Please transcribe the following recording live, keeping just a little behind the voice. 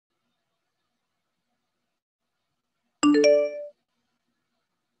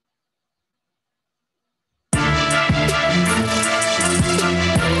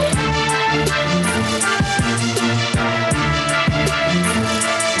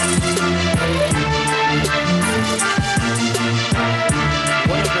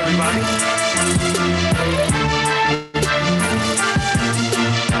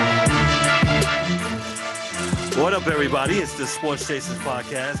everybody. It's the Sports Chasers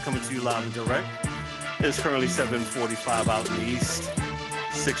podcast coming to you live and direct. It's currently 7:45 out in the east,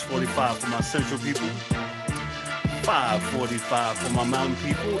 6:45 for my central people, 5:45 for my mountain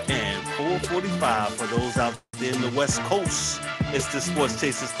people, and 4:45 for those out there in the West Coast. It's the Sports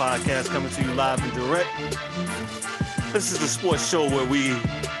Chasers podcast coming to you live and direct. This is the sports show where we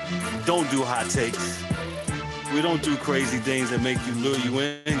don't do hot takes. We don't do crazy things that make you lure you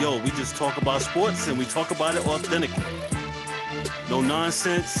in. Yo, we just talk about sports and we talk about it authentically. No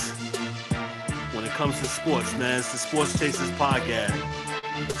nonsense when it comes to sports, man. It's the Sports Chasers podcast.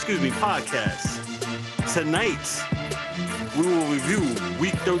 Tonight, we will review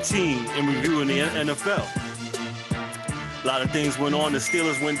Week 13 and review in the NFL. A lot of things went on. The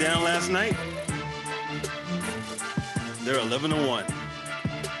Steelers went down last night. They're 11-1.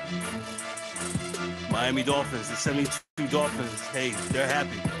 Miami Dolphins, the 72 Dolphins, hey, they're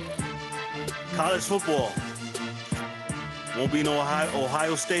happy. College football. Won't be no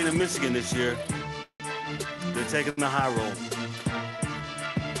Ohio State and Michigan this year. They're taking the high road.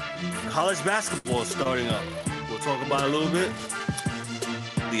 College basketball is starting up. We'll talk about it a little bit.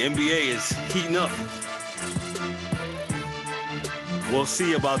 The NBA is heating up. We'll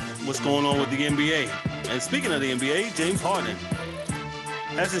see about what's going on with the NBA. And speaking of the NBA, James Harden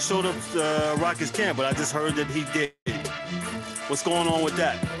hasn't showed up to Rockets camp, but I just heard that he did. What's going on with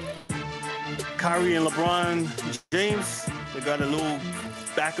that? Kyrie and LeBron James, they got a little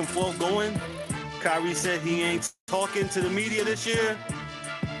back and forth going. Kyrie said he ain't talking to the media this year.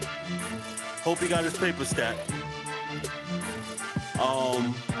 Hope he got his paper stacked.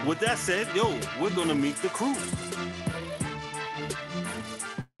 With that said, yo, we're gonna meet the crew.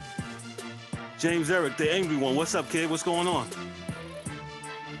 James Eric, the angry one. What's up, kid? What's going on?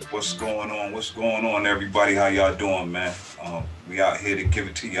 What's going on? What's going on, everybody? How y'all doing, man? We out here to give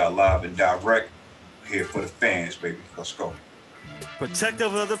it to y'all live and direct. Here for the fans, baby. Let's go.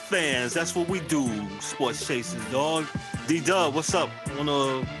 Protective of the fans. That's what we do, Sports Chasers, dog. D-Dub, what's up? On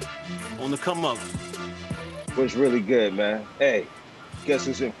the come up. What's really good, man? Hey, guess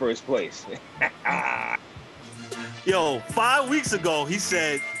who's in first place? Yo, 5 weeks ago, he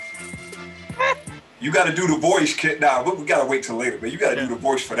said... You got to do the voice, kid. Nah, we got to wait till later, man. You got to do the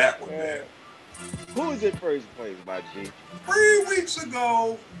voice for that one, man. Who is in first place, my G? 3 weeks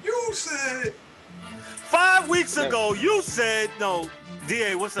ago, you said... 5 weeks ago, you said... No,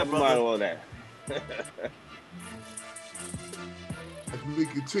 DA, what's up, brother? All that. As we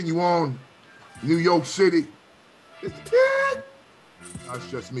continue on, New York City, it's the kid. That's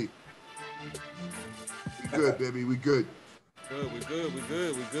just me. We good, baby. We good. We're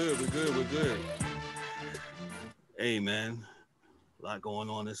good. Hey, man. A lot going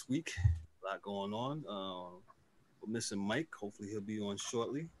on this week. We're missing Mike. Hopefully he'll be on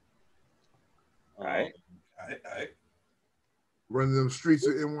shortly. All right. Running them streets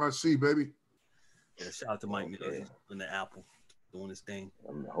of NYC, baby. Yeah, shout out to Mike Mills on the Apple doing his thing.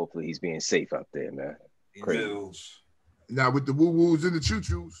 Hopefully he's being safe out there, man. Mills. Now with the woo-woos and the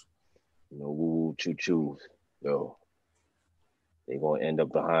choo-choos. No woo-woo choo-choos. Yo. They're going to end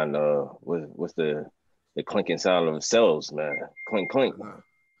up behind, what's the clinking sound of cells, man. Clink, clink.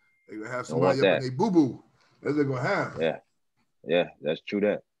 They're going to have somebody up in their boo-boo. That's what they're going to have. Yeah, that's true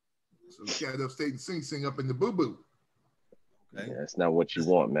that. So the cat upstate and sing up in the boo-boo. Okay. Yeah, that's not what you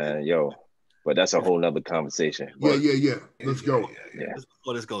want, man. Yo. But that's a whole nother conversation. Yeah. Let's go. Yeah.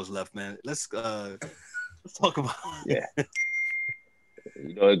 Before this goes left, man, let's talk about Yeah.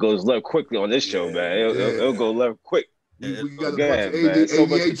 You know, it goes left quickly on this show, man. It'll go left quick. We got a bunch of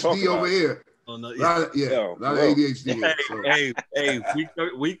ADHD over here. Oh, no, a lot of ADHD. Hey,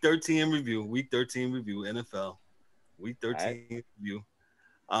 week 13 review. Week 13 review, NFL. Week 13 review.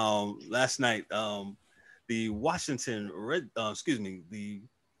 Last night, the Washington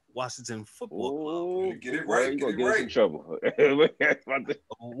Football Club. Get it right. Get in trouble.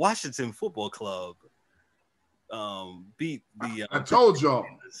 Washington Football Club beat the. I told y'all.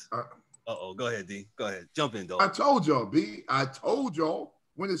 Go ahead, D. Go ahead. Jump in, dog. I told y'all, B. I told y'all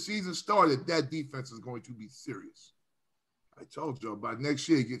when the season started that defense is going to be serious. I told y'all by next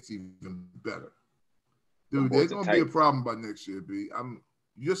year it gets even better. Dude, there's going to be a problem by next year, B.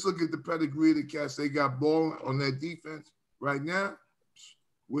 You just look at the pedigree of the cats they got balling on that defense right now.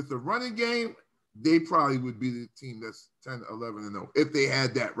 With the running game, they probably would be the team that's 10, 11, and 0 if they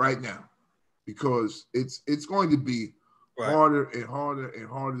had that right now. Because it's going to be harder and harder and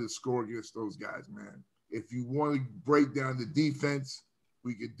harder to score against those guys, man. If you want to break down the defense,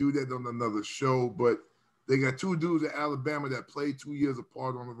 we could do that on another show. But they got two dudes at Alabama that played 2 years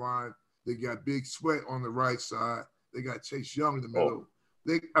apart on the line. They got Big Sweat on the right side. They got Chase Young in the middle.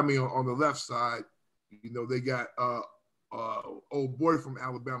 On the left side. You know, they got old boy from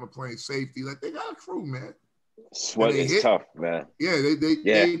Alabama playing safety. Like, they got a crew, man. Sweat is tough, man. Yeah,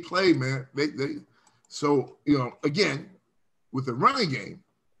 they play, man. They so, you know, again, with the running game,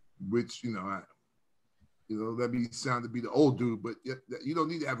 which, you know, let me sound to be the old dude, but you don't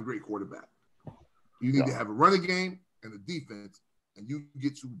need to have a great quarterback. You need to have a running game and a defense, and you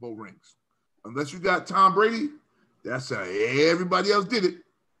get Super Bowl rings. Unless you got Tom Brady, that's how everybody else did it.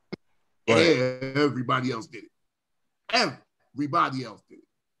 Right. Everybody else did it. Everybody else did it.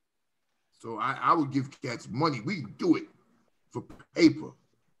 So I would give cats money. We can do it for paper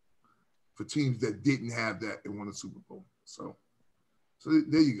for teams that didn't have that and won a Super Bowl. So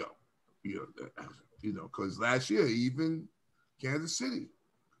there you go. You know, because last year, even Kansas City,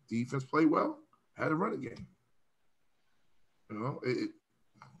 defense played well, had a running game. You know,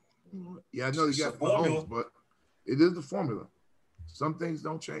 I know they got Mahomes, but it is the formula. Some things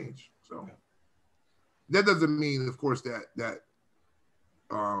don't change. So that doesn't mean, of course, that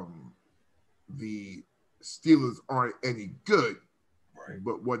the Steelers aren't any good. Right.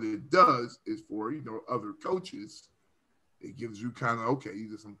 But what it does is for, you know, other coaches, it gives you kind of, okay,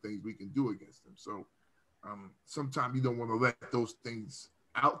 these are some things we can do against them. So sometimes you don't want to let those things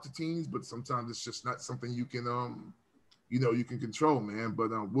out to teams, but sometimes it's just not something you can, you can control, man. But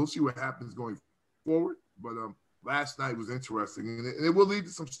we'll see what happens going forward. But last night was interesting, and it will lead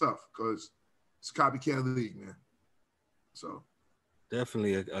to some stuff because it's a copycat league, man. So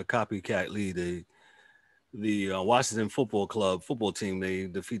definitely a copycat league. The Washington football team, they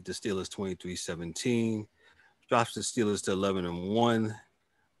defeat the Steelers 23-17, drops the Steelers to 11-1.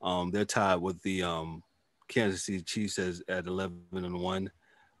 They're tied with the Kansas City Chiefs at 11-1.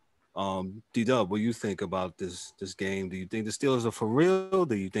 D-Dub, what do you think about this game? Do you think the Steelers are for real?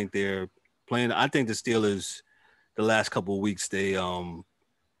 Do you think they're playing? I think the Steelers, the last couple of weeks, they've been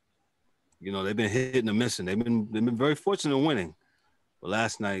hitting and missing. They've been very fortunate in winning. But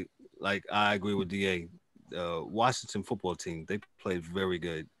last night, like, I agree with DA. Washington football team, they played very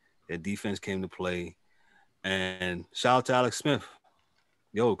good. Their defense came to play. And shout out to Alex Smith.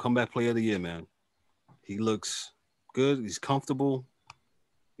 Yo, comeback player of the year, man. He looks good. He's comfortable.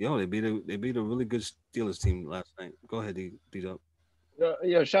 Yo, they beat a really good Steelers team last night. Go ahead, D-Dub.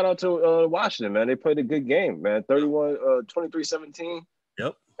 Yeah, shout out to Washington, man. They played a good game, man. 23-17.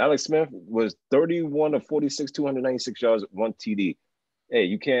 Yep. Alex Smith was 31 of 46, 296 yards, 1 TD. Hey,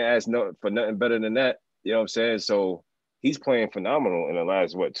 you can't ask for nothing better than that. You know what I'm saying? So he's playing phenomenal in the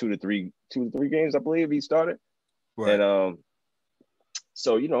last, 2 to 3 games, I believe he started. Right. And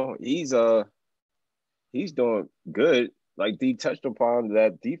so, you know, he's doing good. Like D touched upon,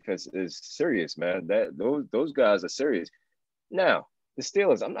 that defense is serious, man. That those guys are serious. Now, the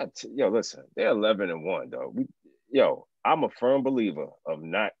Steelers, listen, they're 11-1, though. I'm a firm believer of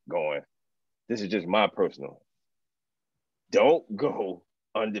not going. This is just my personal. Don't go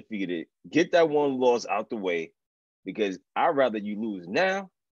undefeated. Get that one loss out the way, because I'd rather you lose now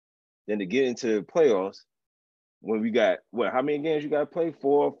than to get into the playoffs when we got how many games you got to play?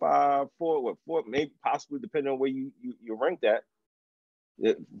 4, 5, 4, maybe possibly depending on where you rank that.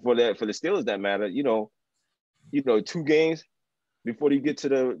 For the Steelers, that matter, 2 games before you get to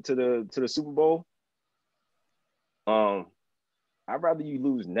the Super Bowl. I'd rather you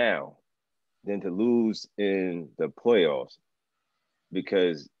lose now than to lose in the playoffs,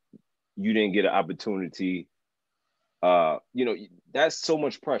 because you didn't get an opportunity. That's so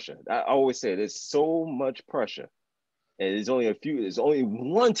much pressure. I always say there's so much pressure. And there's only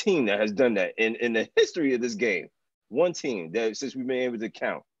one team that has done that in the history of this game. One team that, since we've been able to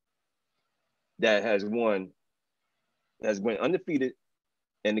count, that has went undefeated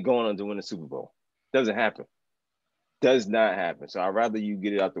and going on to win the Super Bowl. Doesn't happen. Does not happen. So I'd rather you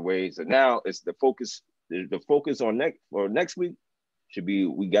get it out the way. So now it's the focus. The focus on next week should be,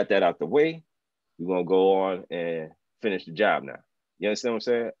 we got that out the way. We're gonna go on and finish the job now. You understand what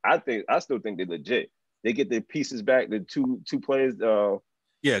I'm saying? I still think they're legit. They get their pieces back. The two players. Because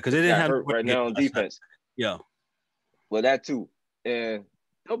they didn't have hurt right now on defense. Yeah. Well, that too, and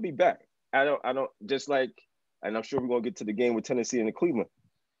they'll be back. I don't just like, and I'm sure we're gonna get to the game with Tennessee and Cleveland.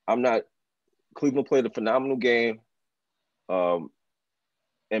 Cleveland played a phenomenal game. I'm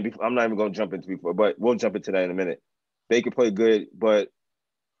not even gonna jump into before, but we'll jump into that in a minute. Baker played good, but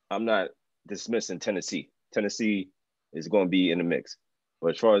I'm not dismissing Tennessee. Tennessee is going to be in the mix.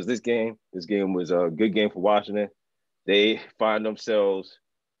 But as far as this game was a good game for Washington. They find themselves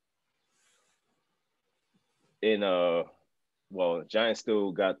in Giants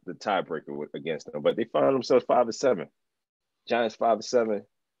still got the tiebreaker against them, but they find themselves 5-7. Giants 5-7.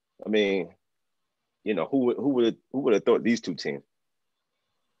 I mean, who would have thought these two teams?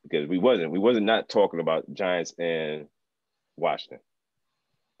 because we wasn't not talking about Giants and Washington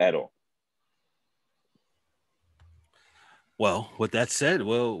at all. Well, with that said,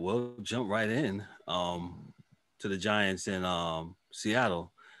 we'll jump right in to the Giants in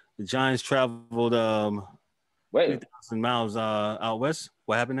Seattle. The Giants traveled Wait, 3,000 miles out west.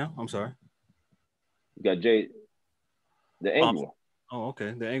 What happened now? I'm sorry. you got Jay, the angry one. Oh,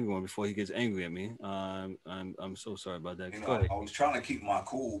 okay. The angry one before he gets angry at me. I'm so sorry about that. You Go ahead. know, I was trying to keep my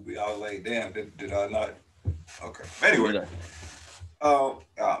cool, but I was like, damn, did I not? Okay. Anyway,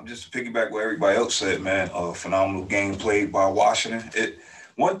 just to piggyback what everybody else said, man, phenomenal game played by Washington.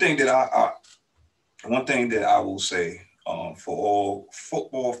 One thing that I will say for all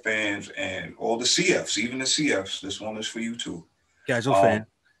football fans and all the CFs, even the CFs, this one is for you too. Casual fan.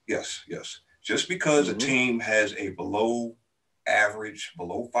 Yes. Just because a team has a below average,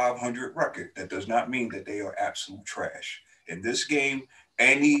 below 500 record, that does not mean that they are absolute trash. In this game,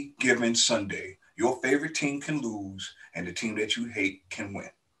 any given Sunday, your favorite team can lose and the team that you hate can win.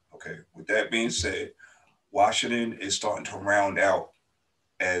 Okay. With that being said, Washington is starting to round out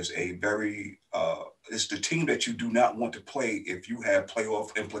as a very it's the team that you do not want to play if you have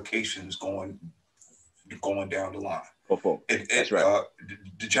playoff implications going down the line. That's right.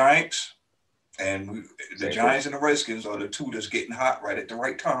 The Giants and the Giants and the Redskins are the two that's getting hot right at the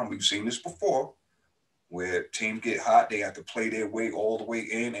right time. We've seen this before, where teams get hot, they have to play their way all the way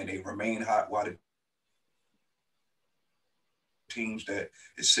in, and they remain hot while the teams that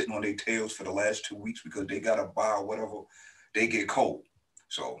is sitting on their tails for the last 2 weeks because they got a bye or whatever, they get cold.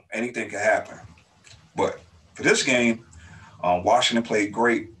 So anything can happen. But for this game, Washington played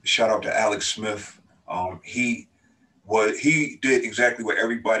great. Shout out to Alex Smith. He did exactly what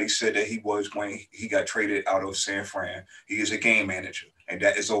everybody said that he was when he got traded out of San Fran. He is a game manager, and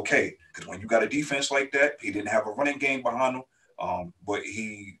that is okay. Because when you got a defense like that, he didn't have a running game behind him, but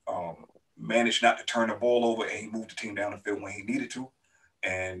he managed not to turn the ball over, and he moved the team down the field when he needed to,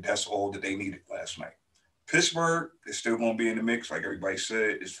 and that's all that they needed last night. Pittsburgh is still going to be in the mix, like everybody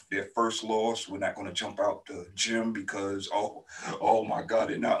said. It's their first loss. We're not going to jump out the gym because, oh my God,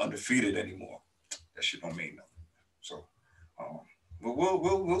 they're not undefeated anymore. That shit don't mean nothing. So,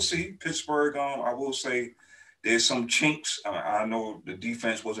 we'll see. Pittsburgh, I will say there's some chinks. I know the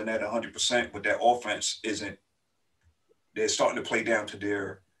defense wasn't at 100%, but their offense isn't. They're starting to play down to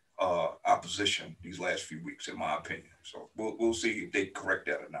their opposition these last few weeks, in my opinion. So we'll see if they correct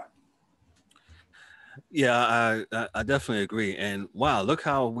that or not. Yeah, I definitely agree. And wow, look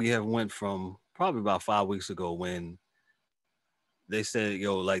how we have went from probably about 5 weeks ago when they said,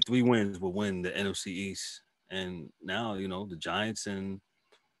 yo, like 3 wins will win the NFC East. And now, the Giants and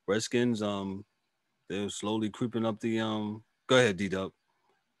Redskins, they're slowly creeping up the go ahead, D-Dub.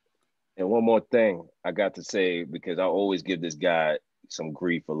 And one more thing I got to say, because I always give this guy some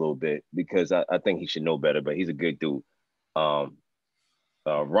grief a little bit because I think he should know better, but he's a good dude. Ron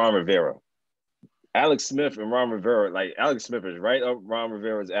Rivera. Alex Smith and Ron Rivera, like Alex Smith is right up Ron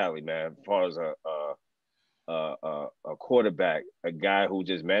Rivera's alley, man, as far as a quarterback, a guy who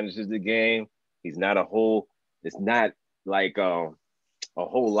just manages the game. He's not it's not like a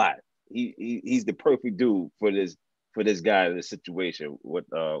whole lot. He's the perfect dude for this guy in this situation with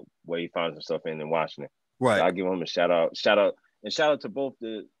where he finds himself in Washington. Right. So I'll give him a shout out to both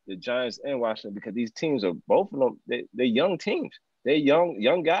the Giants and Washington, because these teams are, both of them, they're young teams. They're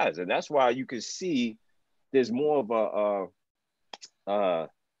young guys, and that's why you can see there's more of a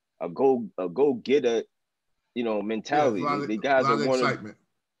go getter, mentality. Yeah, the guys a lot of excitement.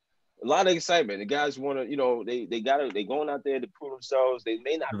 A lot of excitement. The guys want to, they going out there to prove themselves. They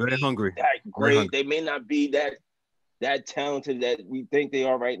may not very be hungry. that great. They may not be that talented that we think they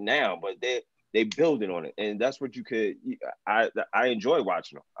are right now, but they building on it, and that's what you could. I enjoy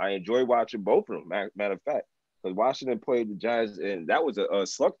watching them. I enjoy watching both of them. Matter of fact, because Washington played the Giants, and that was a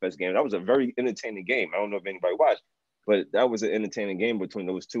slugfest game. That was a very entertaining game. I don't know if anybody watched, but that was an entertaining game between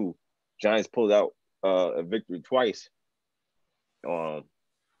those two. Giants pulled out a victory twice on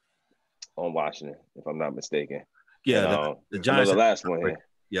Washington, if I'm not mistaken. Yeah, and, the Giants. The last one here.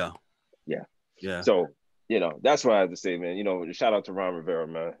 Yeah. So that's what I have to say, man. Shout out to Ron Rivera,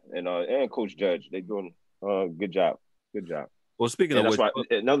 man, and Coach Judge. They're doing good job. Good job. Well, speaking of which,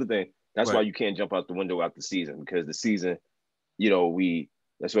 another thing, that's right. why you can't jump out the window out the season, because the season,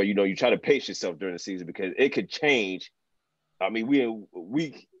 that's why you try to pace yourself during the season, because it could change. I mean, we in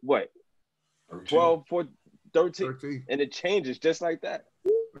week what? 12, 14, 13, and it changes just like that.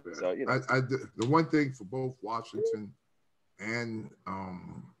 So the one thing for both Washington and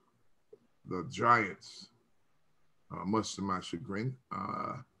the Giants, much to my chagrin,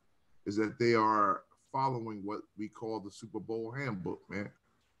 is that they are following what we call the Super Bowl handbook, man.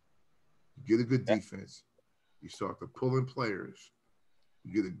 You get a good defense. You start to pull in players.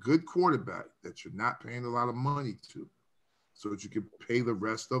 You get a good quarterback that you're not paying a lot of money to, so that you can pay the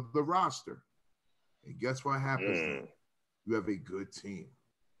rest of the roster. And guess what happens then? You have a good team.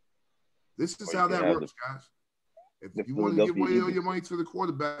 This is how that works, guys. If you want to give away all your money to the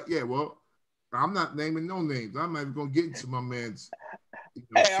quarterback, yeah, well, I'm not naming no names. I'm not even going to get into my man's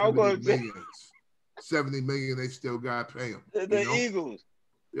 70 million they still got to pay him. The Eagles.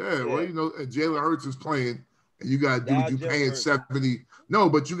 Yeah, well, and Jalen Hurts is playing, and you got a dude you paying 70. No,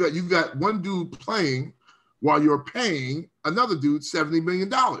 but you got one dude playing while you're paying another dude $70 million.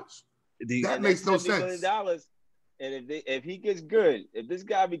 That makes no sense. And if he gets good, if this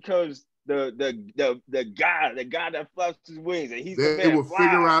guy becomes the guy that flaps his wings, and they will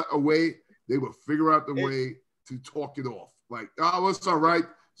figure out a way. They will figure out the way to talk it off. Like, oh, it's all right.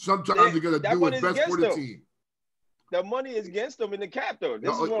 Sometimes you got to do what's best for the team. The money is against them in the cap, though.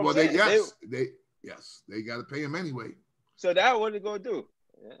 This is what I'm saying. They got to pay him anyway. So that's what they're gonna do.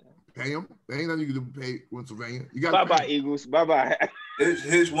 Yeah. Pay him. There ain't nothing you can do to pay Pennsylvania. You got bye, Eagles. Bye.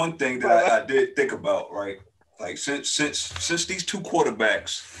 Here's one thing that I did think about, right? Like since these two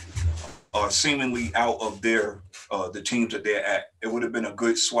quarterbacks are seemingly out of their the teams that they're at, it would have been a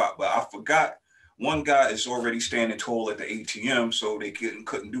good swap. But I forgot one guy is already standing tall at the ATM, so they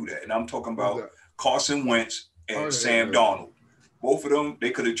couldn't do that. And I'm talking about Carson Wentz and Sam Darnold. Both of them,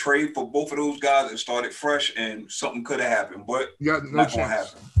 they could have traded for both of those guys and started fresh, and something could have happened. But not going to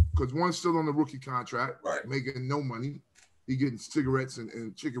happen. Because one's still on the rookie contract, making no money. He getting cigarettes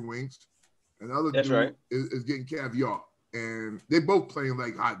and chicken wings. And the other dude is getting caviar. And they both playing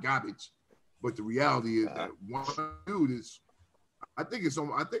like hot garbage. But the reality is that one dude is, I think I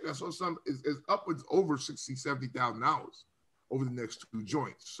saw some is upwards over $60,000-$70,000 over the next two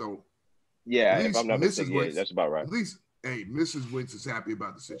joints. So if I'm not mistaken, that's about right. At least, Mrs. Wentz is happy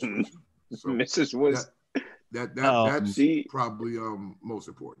about the situation. So Mrs. Wentz. That's probably most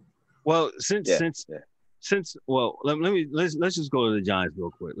important. Well, let's just go to the Giants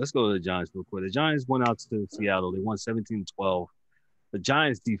real quick. The Giants went out to Seattle. They won 17-12. The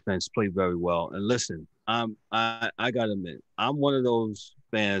Giants defense played very well. And listen, I gotta admit, I'm one of those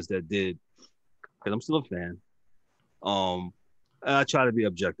fans that did, because I'm still a fan. I try to be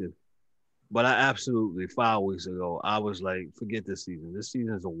objective. But I absolutely, 5 weeks ago, I was like, forget this season. This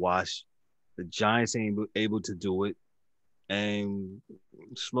season is a wash. The Giants ain't able to do it. And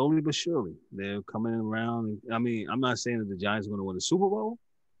slowly but surely, they're coming around. I mean, I'm not saying that the Giants are going to win the Super Bowl,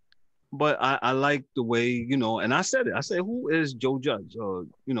 but I like the way, and I said it. I said, who is Joe Judge? Or,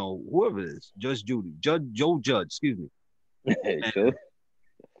 whoever it is, Joe Judge, excuse me. And,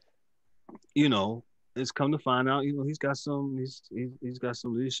 it's come to find out, he's got some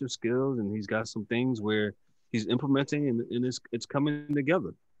leadership skills, and he's got some things where he's implementing, and it's coming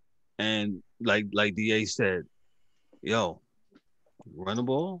together. And like DA said, run the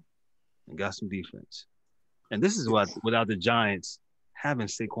ball and got some defense. And this is without the Giants having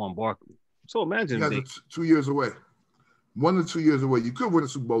Saquon Barkley. So imagine 2 years away. 1 to 2 years away. You could win a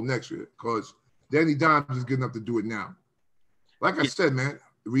Super Bowl next year because Danny Dimes is good enough to do it now. Like I said, man,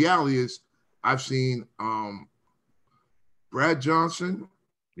 the reality is I've seen Brad Johnson.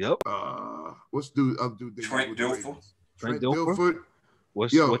 Yep. What's the other dude? Trent Dilfer. Trent Dilfer.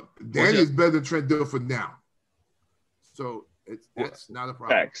 Danny's better than Trent Dilfer now. So that's not a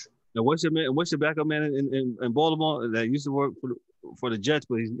problem. Facts. Now, what's your backup man in Baltimore that used to work for the Jets,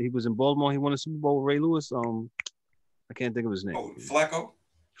 but he was in Baltimore. He won a Super Bowl with Ray Lewis. I can't think of his name. Oh, Flacco.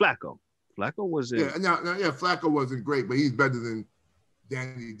 Flacco was it? Flacco wasn't great, but he's better than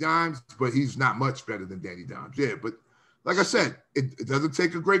Danny Dimes, but he's not much better than Danny Dimes. Yeah, but like I said, it doesn't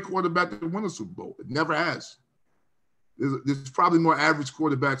take a great quarterback to win a Super Bowl. It never has. There's probably more average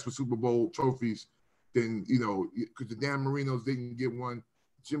quarterbacks for Super Bowl trophies than, because the Dan Marinos didn't get one.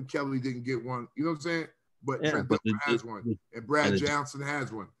 Jim Kelly didn't get one. You know what I'm saying? But Trent Dilfer has one. And Brad Johnson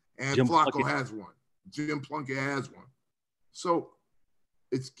has one. And Flacco has one. Jim Plunkett has one. So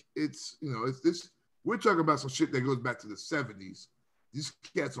it's this. We're talking about some shit that goes back to the 70s. These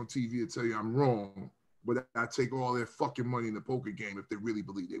cats on TV will tell you I'm wrong, but I take all their fucking money in the poker game if they really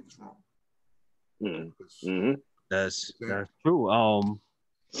believe they was wrong. Mm-hmm. That's true.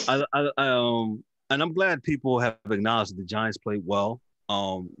 And I'm glad people have acknowledged that the Giants played well.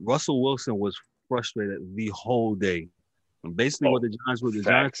 Russell Wilson was frustrated the whole day. And basically, what the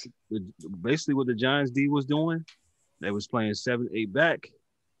Giants D was doing, they was playing 7-8 back.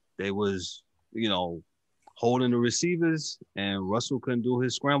 They was, holding the receivers, and Russell couldn't do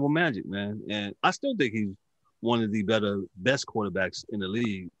his scramble magic, man. And I still think he's one of the best quarterbacks in the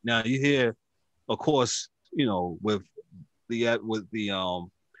league. Now you hear, of course, with the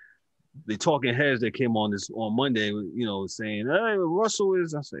the talking heads that came on Monday, saying, "Hey, Russell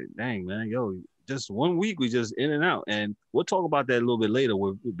is." I say, "Dang, man, yo, just 1 week we just in and out." And we'll talk about that a little bit later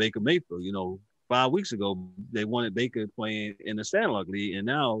with Baker Mayfield. 5 weeks ago they wanted Baker playing in the Sandlot League, and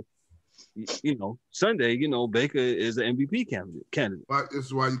now, Sunday, Baker is an MVP candidate. But this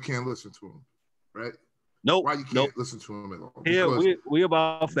is why you can't listen to him, right? Nope. Why you can't listen to him at all? Here we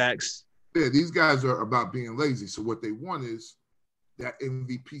about facts. Yeah, these guys are about being lazy. So what they want is that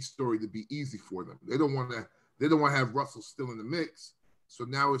MVP story to be easy for them. They don't want to. They don't want to have Russell still in the mix. So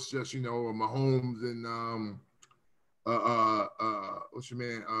now it's just Mahomes and what's your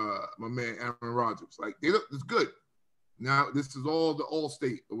man? My man Aaron Rodgers. Like it's good. Now this is all the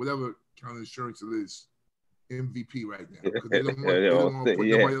Allstate or whatever kind of insurance it is MVP right now because they don't want to put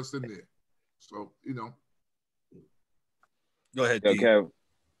nobody else in there. So Go ahead, okay.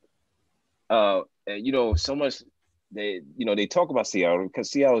 So much they talk about Seattle because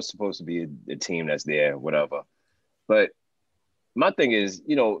Seattle is supposed to be a team that's there, whatever. But my thing is,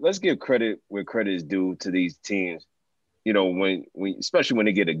 let's give credit where credit is due to these teams. When especially when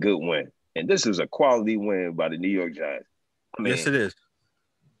they get a good win, and this was a quality win by the New York Giants. Yes, it is.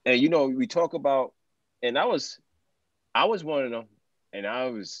 And we talk about, and I was one of them, and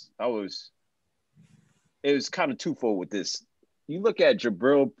it was kind of twofold with this. You look at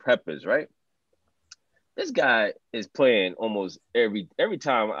Jabril Peppers, right? This guy is playing almost every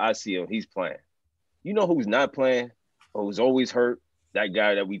time I see him, he's playing. You know who's not playing or who's always hurt? That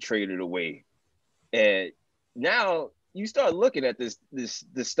guy that we traded away. And now you start looking at this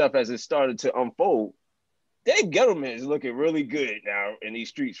stuff as it started to unfold. Dave Gettleman is looking really good now in these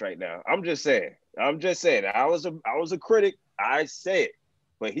streets right now. I'm just saying. I was a critic. I say it,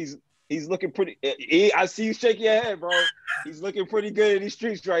 but he's looking pretty. I see you shaking your head, bro. He's looking pretty good in these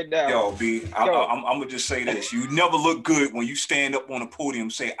streets right now. Yo, B, I'm gonna just say this: you never look good when you stand up on a podium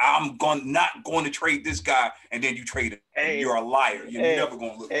and say, "I'm not going to trade this guy," and then you trade him. Hey, you're a liar. You're never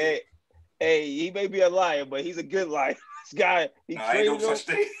gonna look good. Hey, he may be a liar, but he's a good liar. This guy, he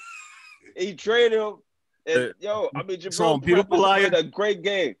traded him. And, Jabril Peppers played a great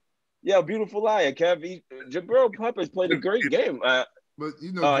game. Yeah, beautiful liar, Kev. Jabril Peppers played a great game. But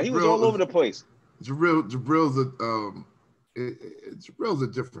he was all over the place. Jabril's a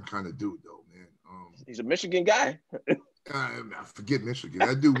different kind of dude, though, man. He's a Michigan guy. I forget Michigan.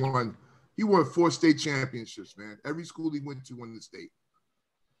 That dude won 4 state championships, man. Every school he went to won the state.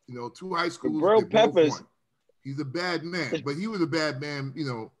 2 high schools. Jabril Peppers. Won. He's a bad man, but he was a bad man,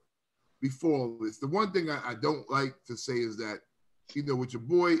 before all this. The one thing I don't like to say is that, with your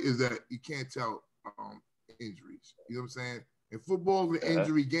boy is that you can't tell injuries. You know what I'm saying? In football, it's an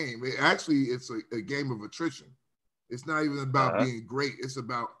injury game. It's a game of attrition. It's not even about being great. It's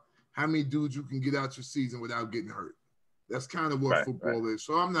about how many dudes you can get out your season without getting hurt. That's kind of what football is.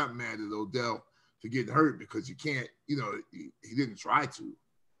 So I'm not mad at Odell for getting hurt because you can't, he didn't try to.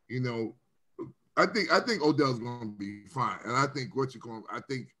 I think Odell's going to be fine. And I think when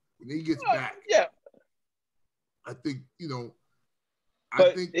he gets back, I think,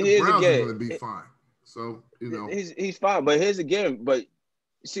 I think the Browns are going to be fine. So, he's fine. But here's again, but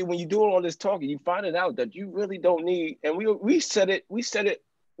see, when you're doing all this talking, you find it out that you really don't need, and we said it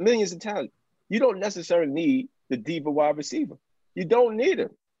millions of times. You don't necessarily need the diva wide receiver. You don't need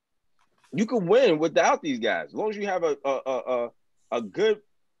him. You can win without these guys. As long as you have a good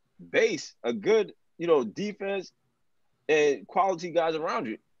base, a good, defense and quality guys around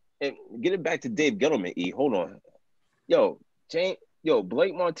you. And get it back to Dave Gettleman, E. Hold on.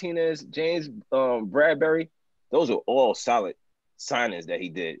 Blake Martinez, James Bradbury, those are all solid signings that he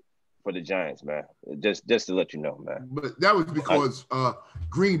did for the Giants, man. Just to let you know, man. But that was because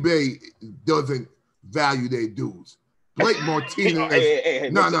Green Bay doesn't value their dudes. Blake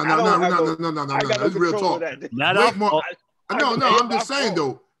Martinez. No. That's real talk. I'm just saying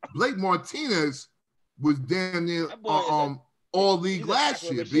though. Blake Martinez was damn near all league last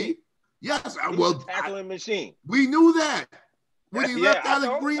year, B. Yes, tackling machine. We knew that when he left out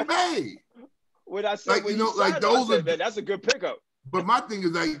of Green Bay. When I said, man, that's a good pickup. But my thing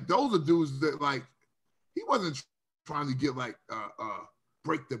is those are dudes that he wasn't trying to get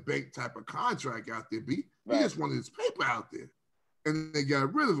break the bank type of contract out there, B. He just wanted his paper out there, and they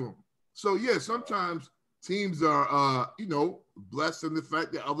got rid of him. So yeah, sometimes teams are blessed in the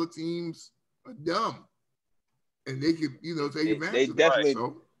fact that other teams are dumb, and they can take advantage of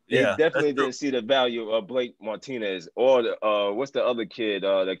that. They definitely didn't see the value of Blake Martinez or what's the other kid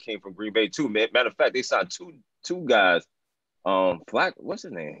that came from Green Bay too. Matter of fact, they signed two guys. Flack, what's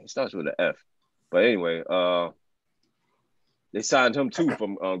his name? He starts with an F. But anyway, they signed him too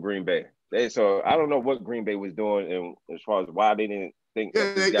from Green Bay. So I don't know what Green Bay was doing, and as far as why they didn't think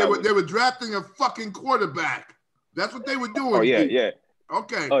Yeah, they were drafting a fucking quarterback. That's what they were doing. Oh yeah, yeah.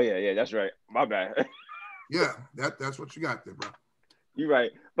 Okay. Oh yeah. That's right. My bad. Yeah, that's what you got there, bro. You're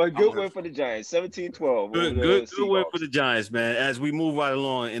right. But good win for the Giants, 17-12. Good win for the Giants, man. As we move right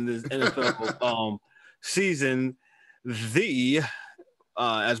along in this NFL season,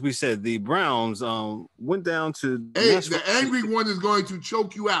 as we said, the Browns went down to. Hey, the angry one is going to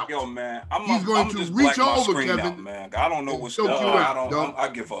choke you out. Yo, man, He's going to reach over, Kevin. Out, man. I don't know what's going on. I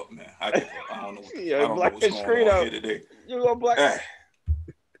give up, man. I give up. I don't know. I don't know what's going on here today. You gonna black? Hey.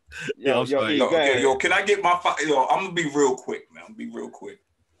 Yo, can I get my yo? I'm gonna be real quick, man.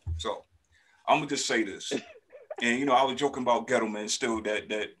 So I'm gonna just say this. And I was joking about Gettleman still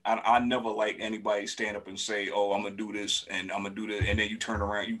that I never like anybody stand up and say, "Oh, I'm gonna do this and I'm gonna do that," and then you turn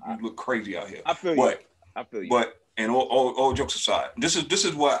around, you look crazy out here. I feel you. But and all jokes aside, this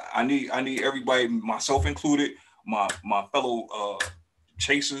is what I need. I need everybody, myself included, my fellow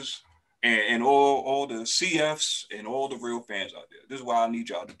chasers, and all the CFs and all the real fans out there. This is what I need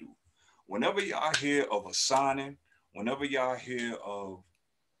y'all to do. Whenever y'all hear of a signing, whenever y'all hear of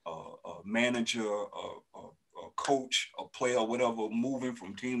a manager, a coach, a player, whatever, moving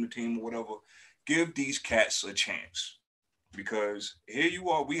from team to team or whatever, give these cats a chance. Because here you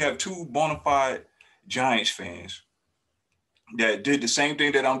are, we have two bona fide Giants fans that did the same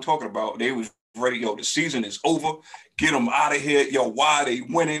thing that I'm talking about. They was ready, yo, the season is over, get them out of here, yo, why they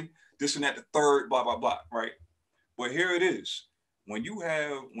winning, this and that, the third, blah, blah, blah, right? But here it is. When you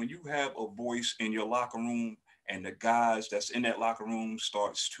have a voice in your locker room and the guys that's in that locker room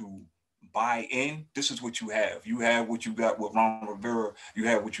starts to buy in, this is what you have. You have what you got with Ron Rivera. You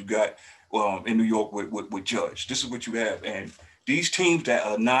have what you got in New York with Judge. This is what you have. And these teams that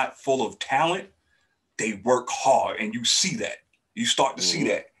are not full of talent, they work hard, and you see that. You start to see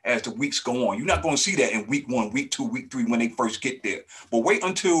that as the weeks go on. You're not going to see that in week 1, week 2, week 3 when they first get there. But wait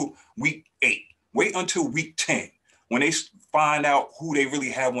until week 8. Wait until week 10 when they find out who they really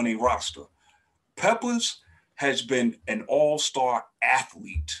have on their roster. Peppers has been an all-star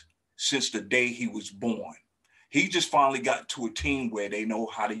athlete since the day he was born. He just finally got to a team where they know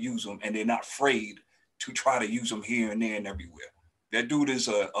how to use him, and they're not afraid to try to use him here and there and everywhere. That dude is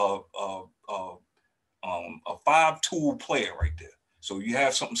a 5-tool player right there. So you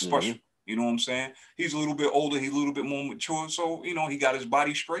have something special. You know what I'm saying? He's a little bit older. He's a little bit more mature. So, he got his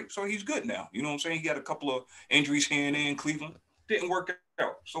body straight. So he's good now. You know what I'm saying? He got a couple of injuries here and there in Cleveland. Didn't work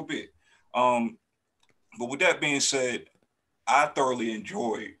out. So be it. But with that being said, I thoroughly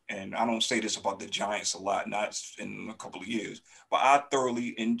enjoyed, and I don't say this about the Giants a lot, not in a couple of years, but I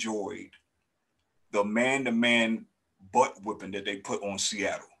thoroughly enjoyed the man-to-man butt whipping that they put on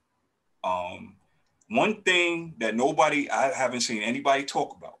Seattle. One thing that I haven't seen anybody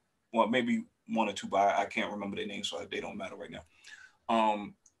talk about, well, maybe one or two, but I can't remember their names, so they don't matter right now.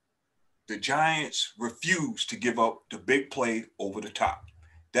 The Giants refuse to give up the big play over the top.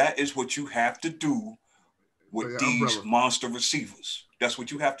 That is what you have to do with these monster receivers. That's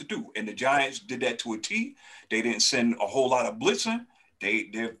what you have to do. And the Giants did that to a T. They didn't send a whole lot of blitzing.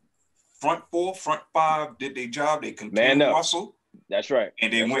 Their front 4, front 5 did their job. They contained Russell. That's right.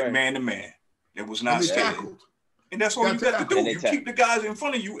 And they went man to man. It was not tackled. And that's all you got to do. You keep the guys in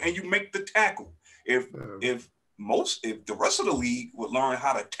front of you and you make the tackle. If the rest of the league would learn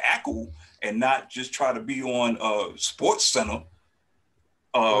how to tackle and not just try to be on Sports Center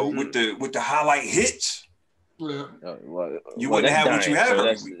with the highlight hits, you wouldn't have what you have.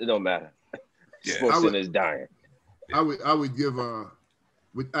 So it don't matter. Sports Center is dying. I would give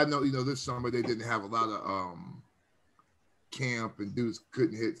I know this summer they didn't have a lot of camp and dudes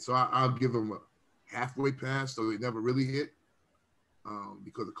couldn't hit, so I'll give them a halfway pass, so they never really hit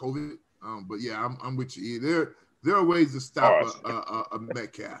because of COVID. But yeah, I'm with you. There are ways to stop a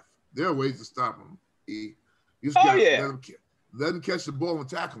Metcalf. There are ways to stop him. You just gotta let him catch the ball and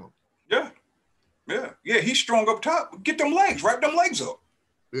tackle him. Yeah. He's strong up top. Get them legs, wrap them legs up.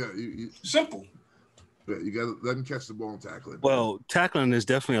 Yeah, simple. Yeah, you gotta let him catch the ball and tackle it. Well, tackling is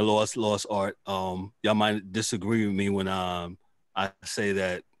definitely a lost art. Y'all might disagree with me when I say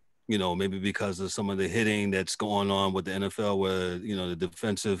that, maybe because of some of the hitting that's going on with the NFL, where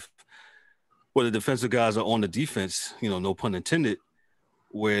the defensive guys are on the defense, no pun intended,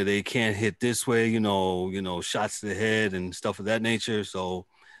 where they can't hit this way, shots to the head and stuff of that nature. So,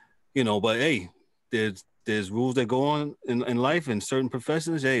 but hey, there's rules that go on in life in certain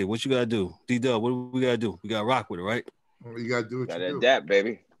professions. Hey, what you gotta do? D-Dub, what do we gotta do? We gotta rock with it, right? Well, you gotta do what you do. Adapt,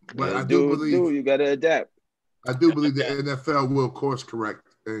 baby. But I do believe you gotta adapt. I do believe the NFL will course correct,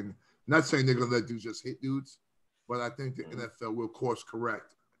 and not saying they're gonna let dudes just hit dudes, but I think the NFL will course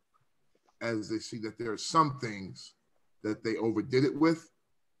correct as they see that there are some things that they overdid it with,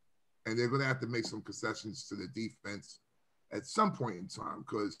 and they're going to have to make some concessions to the defense at some point in time.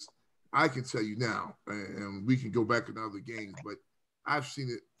 Because I can tell you now, and we can go back in other games, but I've seen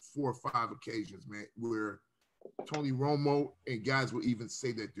it 4 or 5 occasions, man, where Tony Romo and guys will even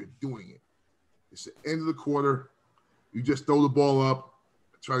say that they're doing it. It's the end of the quarter. You just throw the ball up,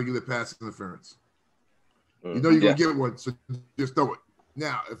 try to get a pass interference. You know you're gonna get one, so just throw it.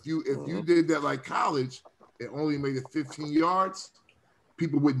 Now, if you did that like college and only made it 15 yards,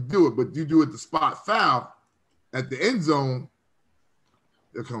 people wouldn't do it. But you do it the spot foul at the end zone,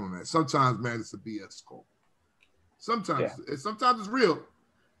 they're coming, man. Sometimes, man, it's a BS call. Sometimes it's real.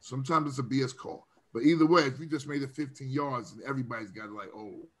 Sometimes it's a BS call. But either way, if you just made it 15 yards and everybody's got like,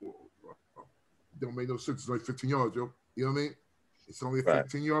 don't make no sense. It's like 15 yards, yo. You know what I mean? It's only a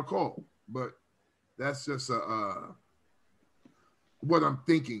 15-yard call. But that's just what I'm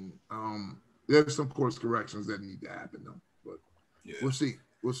thinking. There's some course corrections that need to happen, though. But we'll see.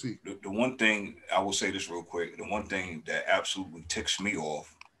 We'll see. The one thing, I will say this real quick, the one thing that absolutely ticks me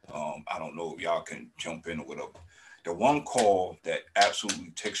off, I don't know if y'all can jump in or whatever. The one call that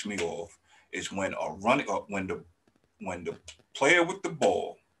absolutely ticks me off is when when the player with the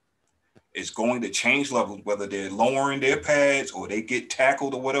ball is going to change levels, whether they're lowering their pads or they get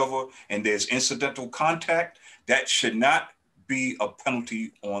tackled or whatever, and there's incidental contact, that should not be a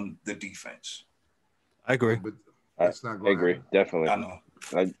penalty on the defense. I agree. But that's not going I agree, definitely. I know.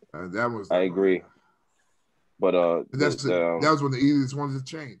 I agree. But that was when the Eagles wanted to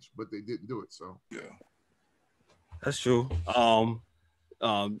change, but they didn't do it. So yeah, that's true.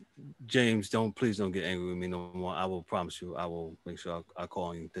 James, please don't get angry with me no more. I will promise you, I will make sure I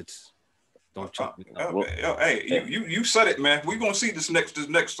call you. Don't chop me. Hey, you said it, man. We're gonna see this next. We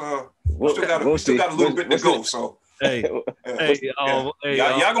still got a little bit to go. So y'all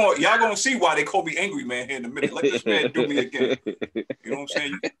gonna see why they call me angry, man. Here in a minute. Let this man do me again. You know what I'm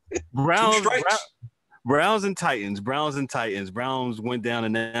saying? Browns and Titans. Browns went down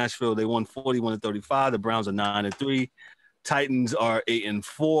in Nashville. They won 41-35. The Browns are 9-3. Titans are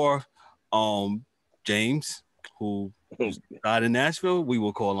 8-4. James, who died in Nashville, we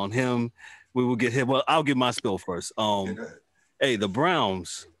will call on him. We will get him. Well, I'll give my spill first. The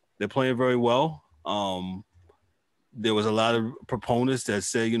Browns, they're playing very well. There was a lot of proponents that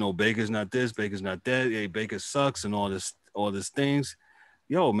say, Baker's not this, Baker's not that. Hey, Baker sucks and all this things.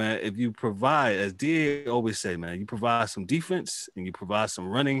 Yo, man, if you provide, as DA always say, man, you provide some defense and you provide some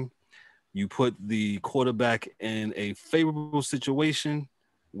running, you put the quarterback in a favorable situation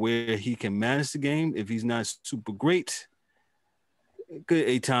where he can manage the game. If he's not super great, good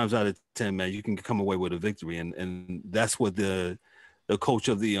 8 times out of 10, man, you can come away with a victory. And that's what the coach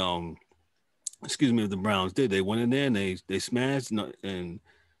of the the Browns did. They went in there and they smashed, and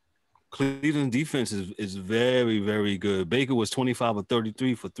Cleveland defense is very, very good. Baker was 25 of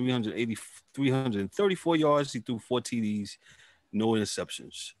 33 for 334 yards. He threw 4 TDs, no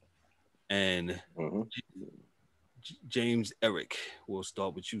interceptions. And James Eric, we'll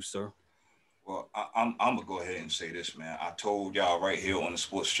start with you, sir. Well, I'm gonna go ahead and say this, man. I told y'all right here on the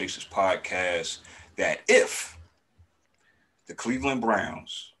Sports Chasers podcast that if the Cleveland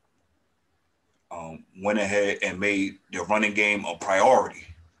Browns went ahead and made their running game a priority,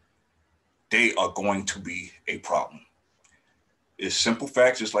 they are going to be a problem. It's simple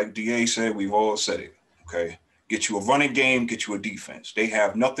facts, just like DA said. We've all said it. Okay. Get you a running game, get you a defense. They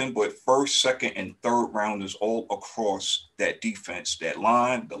have nothing but first, second, and third rounders all across that defense, that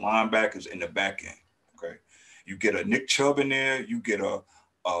line, the linebackers in the back end. Okay. You get a Nick Chubb in there, you get a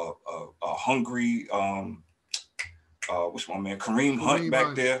hungry what's my man? Kareem Hunt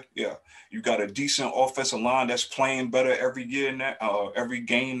back there. Yeah. You got a decent offensive line that's playing better every year now, every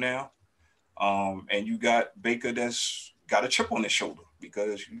game now. And you got Baker that's got a chip on his shoulder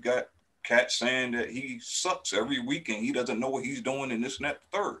because you got Cat saying that he sucks every week and he doesn't know what he's doing and this and that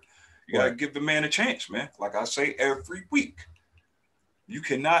third. You got to give the man a chance, man. Like I say every week, you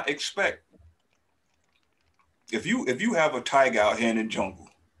cannot expect if you have a tiger out here in the jungle.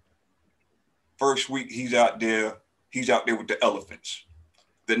 First week he's out there with the elephants.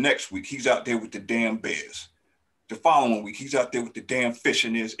 The next week he's out there with the damn bears. The following week he's out there with the damn fish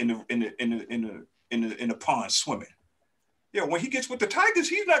in the pond swimming. Yeah, when he gets with the Tigers,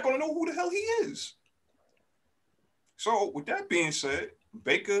 he's not going to know who the hell he is. So with that being said,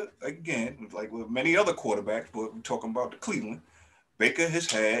 Baker, again, like with many other quarterbacks, but we're talking about the Cleveland, Baker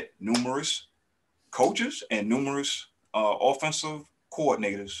has had numerous coaches and numerous offensive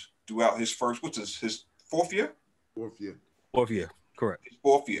coordinators throughout his his fourth year? Fourth year, correct. His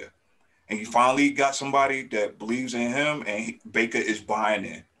 4th year. And he finally got somebody that believes in him and Baker is buying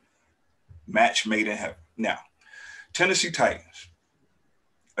in. Match made in heaven. Now, Tennessee Titans.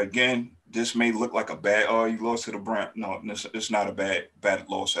 Again, this may look like a bad, you lost to the Browns. No, it's not a bad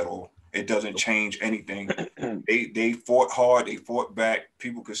loss at all. It doesn't change anything. They fought hard. They fought back.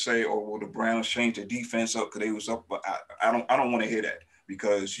 People could say, "Oh, well, the Browns changed their defense up because they was up," but I don't want to hear that,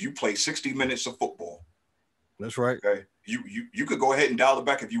 because you play 60 minutes of football. That's right. Okay, you could go ahead and dial it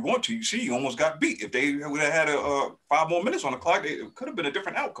back if you want to. You see, you almost got beat. If they would have had 5 more minutes on the clock, it could have been a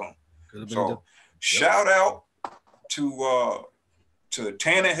different outcome. So, shout out to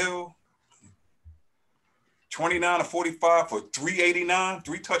Tannehill. 29 to 45 for 389,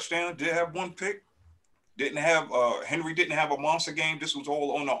 3 touchdowns. Did have 1 pick. Didn't have Henry didn't have a monster game. This was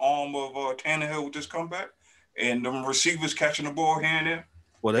all on the arm of Tannehill with this comeback, and the receivers catching the ball here and there.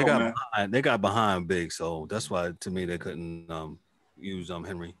 Well, they got behind big, so that's why to me they couldn't use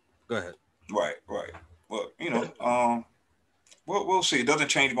Henry. Go ahead. Right. Well, we'll see. It doesn't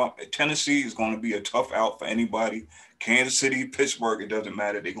change. Tennessee is going to be a tough out for anybody. Kansas City, Pittsburgh, it doesn't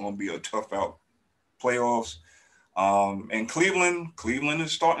matter. They're going to be a tough out. Playoffs, and Cleveland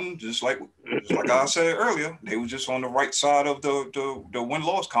is starting just like I said earlier. They were just on the right side of the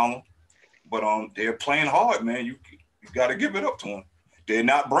win-loss column, but they're playing hard, man. You got to give it up to them. They're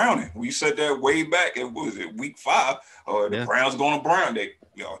not Browning. We said that way back. It was week 5. The Browns going to Brown.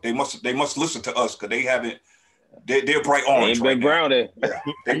 They must listen to us because they haven't. They're bright orange right now. Browning. Yeah,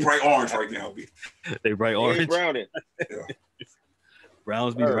 they bright orange right now. They bright orange. Browning. Yeah.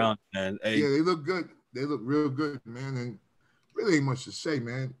 Browns be around, man. Hey. Yeah, they look good. They look real good, man. And really ain't much to say,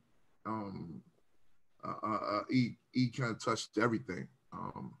 man. E kind of touched everything.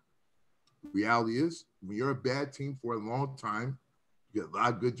 Reality is, when you're a bad team for a long time, you get a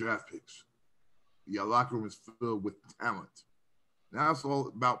lot of good draft picks. Your locker room is filled with talent. Now it's all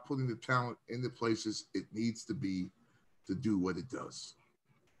about putting the talent in the places it needs to be to do what it does.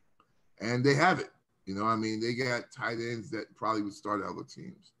 And they have it. They got tight ends that probably would start at other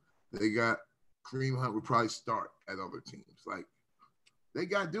teams. They got Kareem Hunt would probably start at other teams. Like, they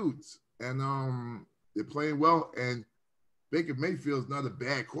got dudes, and they're playing well. And Baker Mayfield's not a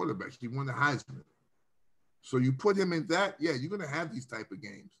bad quarterback. He won the Heisman. So you put him in that, yeah, you're going to have these type of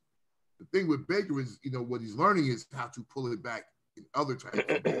games. The thing with Baker is, what he's learning is how to pull it back in other types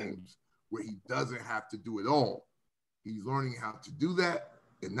of games where he doesn't have to do it all. He's learning how to do that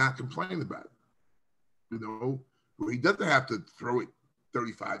and not complain about it. Where he doesn't have to throw it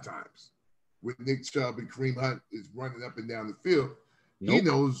 35 times. When Nick Chubb and Kareem Hunt is running up and down the field, he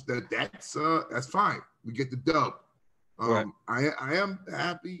knows that's fine. We get the dub. Right. I am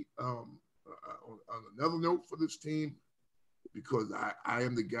happy on another note for this team, because I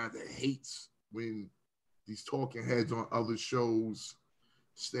am the guy that hates when these talking heads on other shows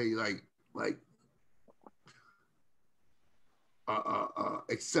say like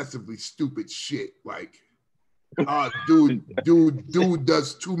excessively stupid shit. Like, dude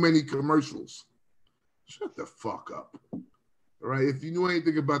does too many commercials. Shut the fuck up. All right. If you know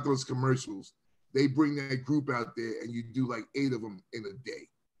anything about those commercials, they bring that group out there and you do like 8 of them in a day.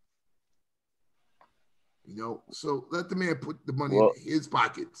 So let the man put the money in his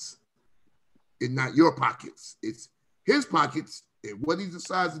pockets and not your pockets. It's his pockets, and what he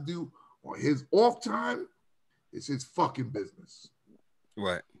decides to do on his off time is his fucking business.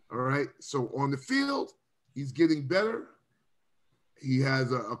 Right. All right. So on the field, he's getting better. He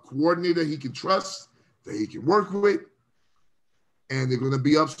has a coordinator he can trust, that he can work with, and they're going to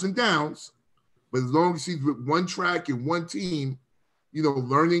be ups and downs. But as long as he's with one track and one team,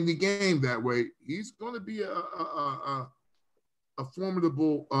 learning the game that way, he's going to be a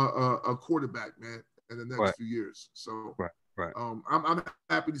formidable quarterback, man, in the next few years. So right. I'm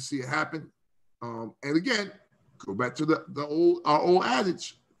happy to see it happen. And again, go back to our old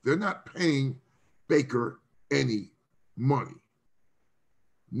adage: they're not paying Baker any money.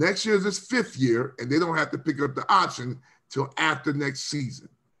 Next year is his 5th year, and they don't have to pick up the option till after next season.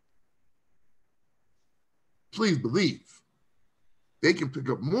 Please believe they can pick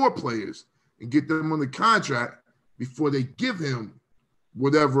up more players and get them on the contract before they give him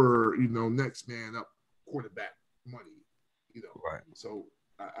whatever, next man up quarterback money, Right. So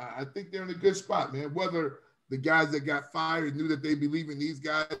I think they're in a good spot, man. Whether the guys that got fired knew that they believe in these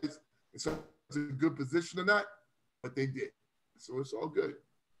guys in such a good position or not, but they did. So it's all good.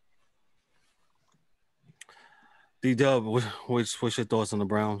 D-Dub, what's your thoughts on the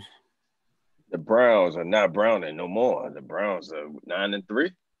Browns? The Browns are not Browning no more. The Browns are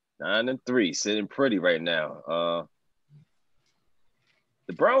 9-3. 9-3, sitting pretty right now.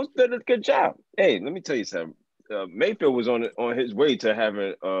 The Browns did a good job. Hey, let me tell you something. Mayfield was on his way to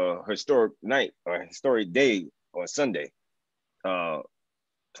having a historic night or historic day on Sunday.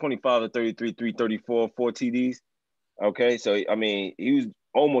 25 to 33, 334, 4 TDs. Okay, so I mean, he was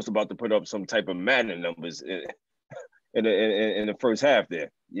almost about to put up some type of Madden numbers in the first half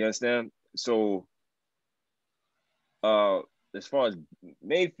there. You understand? So as far as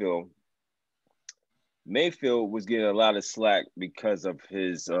Mayfield, Mayfield was getting a lot of slack because of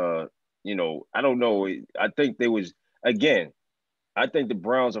his I don't know. I think they was again, I think the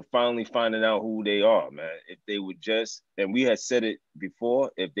Browns are finally finding out who they are, man. If they would just, and we had said it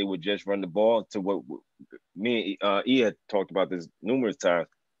before, if they would just run the ball to what me and E had talked about this numerous times.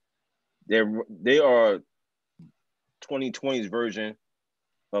 They are 2020's version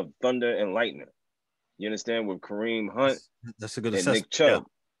of Thunder and Lightning. You understand? With Kareem Hunt that's a good and assessment. Nick Chubb.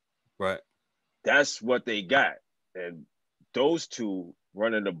 Yeah. Right. That's what they got. And those two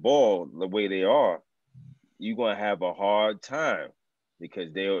running the ball the way they are, you're going to have a hard time because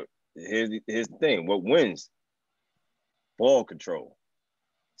here's the thing. What wins? Ball control.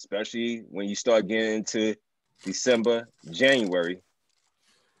 Especially when you start getting into December, January.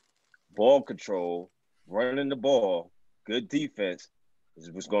 Ball control, running the ball, good defense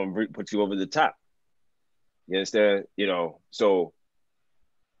is what's going to put you over the top. You understand? So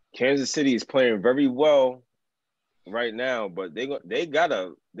Kansas City is playing very well right now, but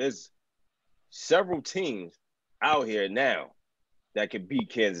there's several teams out here now that can beat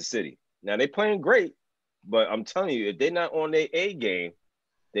Kansas City. Now they're playing great, but I'm telling you, if they're not on their A game,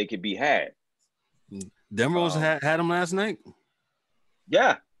 they could be had. Denver had them last night.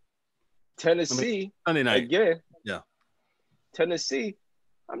 Yeah, Tennessee Sunday night again. Yeah, Tennessee.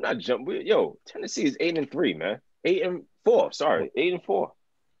 I'm not jumping. Yo, Tennessee is 8-3, man. 8-4. Sorry, 8-4.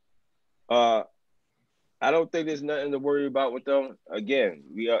 I don't think there's nothing to worry about with them. Again,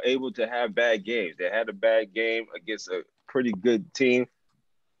 we are able to have bad games. They had a bad game against a pretty good team,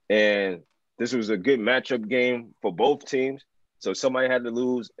 and this was a good matchup game for both teams. So somebody had to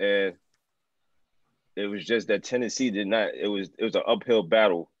lose, and it was just that Tennessee did not. It was an uphill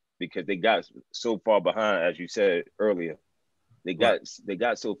battle because they got so far behind, as you said earlier. They got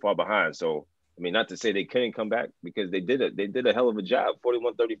so far behind. So I mean, not to say they couldn't come back because they did a hell of a job.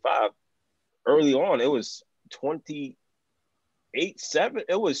 41-35. Early on, it was 28-7.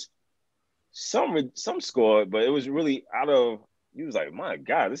 It was some score, but it was really out of. He was like, my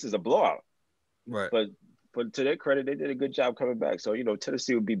God, this is a blowout. Right. But to their credit, they did a good job coming back. So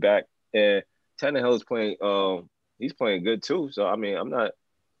Tennessee will be back, and Tannehill is playing. He's playing good too. So I mean, I'm not.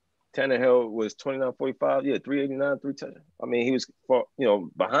 Tannehill was 29-45, 389, 310. I mean, he was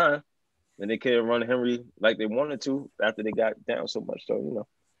behind, and they couldn't run Henry like they wanted to after they got down so much. So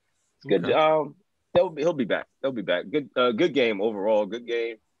it's good. Okay. He'll be back. They'll be back. Good game overall. Good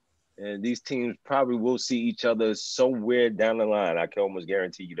game, and these teams probably will see each other somewhere down the line. I can almost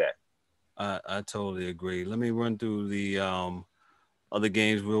guarantee you that. I totally agree. Let me run through the other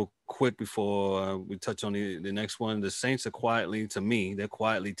games real quick before we touch on the next one. The Saints are quietly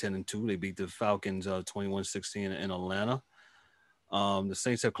 10-2. They beat the Falcons 21-16 in Atlanta. The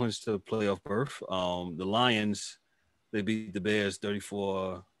Saints have clinched the playoff berth. The Lions, they beat the Bears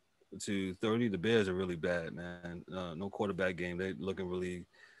 34-30. The Bears are really bad, man. No quarterback game. They're looking really,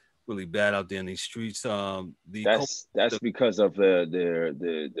 really bad out there in these streets. That's because of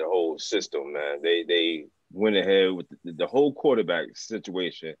the whole system, man. They went ahead with the whole quarterback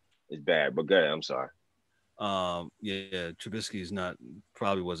situation is bad. But go ahead, I'm sorry. Trubisky is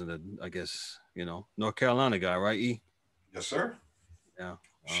probably wasn't I guess, North Carolina guy, right, E? Yes, sir. Yeah.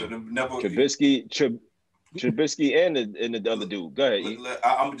 Should have never. Trubisky and the other dude. Go ahead, E.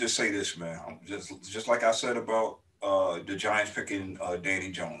 I'm gonna just say this, man. I'm just like I said about the Giants picking Danny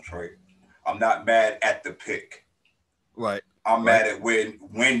Jones, right? I'm not mad at the pick. Right. I'm mad at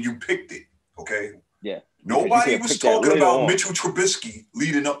when you picked it. Okay. Yeah. Nobody was talking about Mitchell Trubisky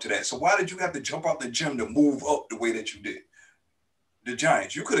leading up to that. So why did you have to jump out the gym to move up the way that you did? The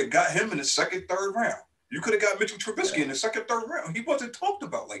Giants, you could have got him in the second, third round. You could have got Mitchell Trubisky in the second, third round. He wasn't talked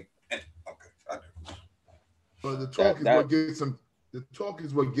about like. Okay, I do. But the talk is what gets him. The talk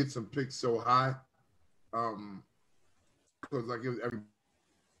is what gets him picked so high. Because like it was every.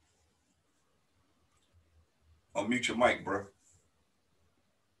 Unmute your mic, bro.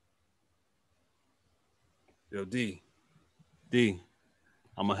 Yo, D,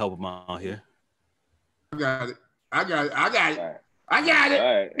 I'm gonna help him out here. I got it. I got it. Right. I got it.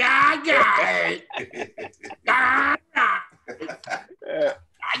 Right. I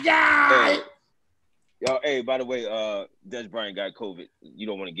got it. Yo, hey, by the way, Des Bryant got COVID. You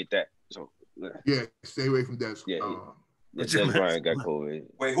don't want to get that. So yeah, stay away from Des. Yeah, Des Bryant got COVID.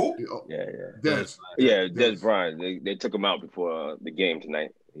 Wait, who? Des Bryant. They took him out before the game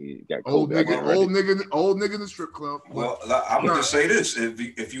tonight. He got COVID. Old nigga in the strip club. Well, I'm gonna just say this: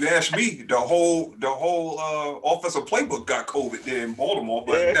 if you ask me, the whole offensive playbook got COVID there in Baltimore.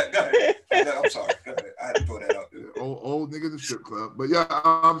 But go ahead. I'm sorry. Go ahead. I had to throw that out there. Old nigga in the strip club. But yeah,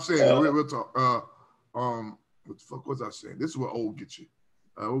 I'm saying real talk. What the fuck was I saying? This is what old gets you.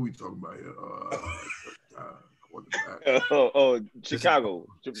 What are we talking about here? Chicago.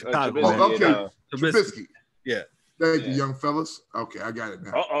 Trubisky. Yeah. Thank you, young fellas. Okay, I got it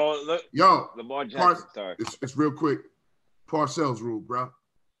now. Look. Yo, Lamar Jackson. Sorry. It's real quick. Parcells rule, bro.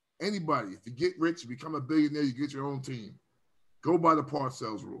 Anybody, if you get rich, you become a billionaire, you get your own team. Go by the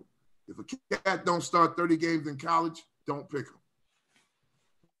Parcells rule. If a cat don't start 30 games in college, don't pick him.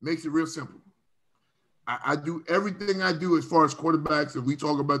 Makes it real simple. I do everything I do as far as quarterbacks, and we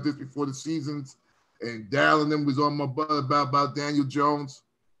talk about this before the seasons, and Dal and them was on my butt about Daniel Jones.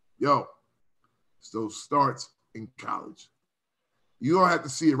 Yo, so starts in college. You don't have to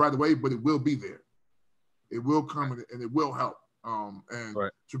see it right away, but it will be there. It will come and it will help. And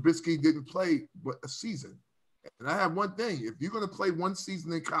Trubisky didn't play but a season. And I have one thing. If you're going to play one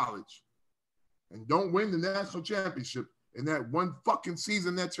season in college and don't win the national championship in that one fucking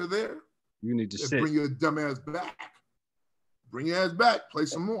season that you're there, you need to sit. Bring your dumb ass back. Bring your ass back. Play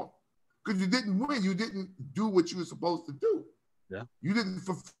some more. Because you didn't win. You didn't do what you were supposed to do. Yeah. You didn't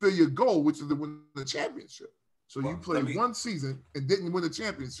fulfill your goal, which is to win the championship. So you played one season and didn't win the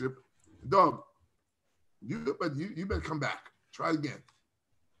championship. Dog, you better come back. Try it again.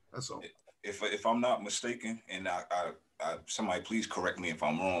 That's all. If I'm not mistaken, and I somebody please correct me if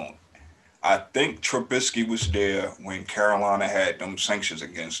I'm wrong, I think Trubisky was there when Carolina had them sanctions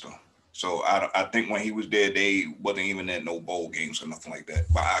against them. So I think when he was there, they wasn't even in no bowl games or nothing like that.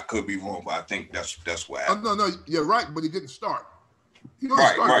 But I could be wrong. But I think that's what happened. Oh, no, you're right. But he didn't start.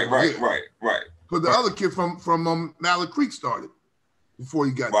 Right. Because the other kid from Mallard Creek started before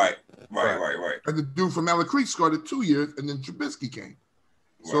he got right. And the dude from Mallard Creek started 2 years, and then Trubisky came.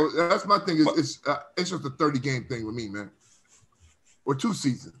 So that's my thing. It's just a 30-game thing with me, man. Or 2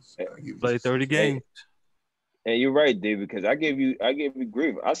 seasons. Play 30 games. And you're right, David, because I gave you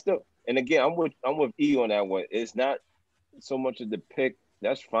grief. And again, I'm with E on that one. It's not so much of the pick.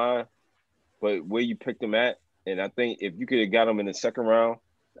 That's fine, but where you picked him at, and I think if you could have got him in the second round,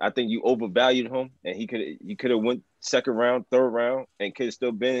 I think you overvalued him, and you could have went second round, third round, and could have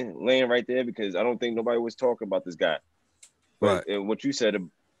still been laying right there because I don't think nobody was talking about this guy. But what you said,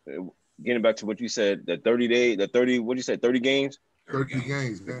 getting back to what you said, the 30 games? 30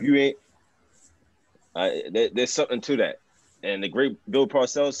 games, man. If you ain't, there's something to that. And the great Bill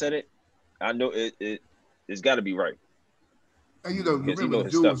Parcells said it. I know it's got to be right. And remember the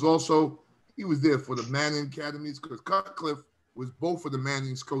dude was also, he was there for the Manning Academies because Cutcliffe was both of the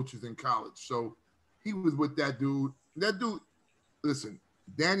Manning's coaches in college. So he was with that dude. That dude, listen,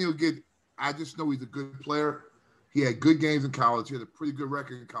 I just know he's a good player. He had good games in college. He had a pretty good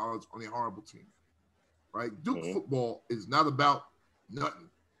record in college on a horrible team. Right? Duke football is not about nothing.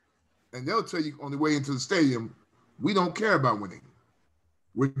 And they'll tell you on the way into the stadium, we don't care about winning.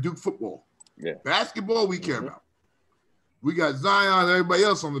 We're Duke football. Yeah. Basketball, we care about. We got Zion and everybody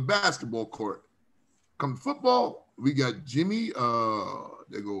else on the basketball court. Come to football, we got Jimmy,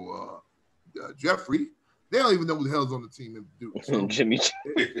 Jeffrey. They don't even know who the hell's on the team in Duke. So, Jimmy.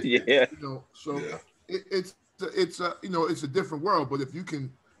 It's a different world. But if you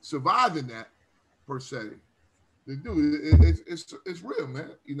can survive in that, per se, then dude, it's real,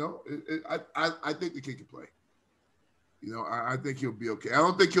 man. I think the kid can play. I think he'll be okay. I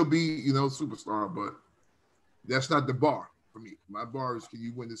don't think he'll be, superstar, but that's not the bar for me. My bar is, can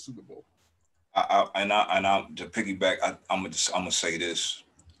you win the Super Bowl? To piggyback, I'm gonna say this.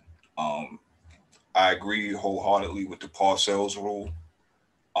 I agree wholeheartedly with the Parcells rule.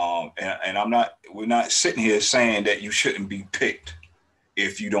 And we're not sitting here saying that you shouldn't be picked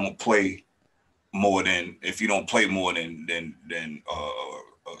if you don't play more than a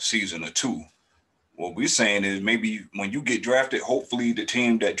season or 2. What we're saying is maybe when you get drafted, hopefully the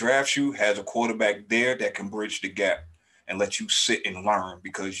team that drafts you has a quarterback there that can bridge the gap and let you sit and learn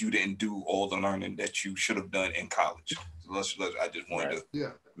because you didn't do all the learning that you should have done in college. So I just wanted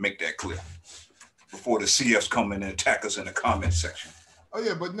to make that clear before the CFs come in and attack us in the comment section. Oh,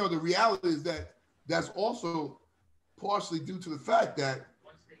 yeah, but no, the reality is that that's also partially due to the fact that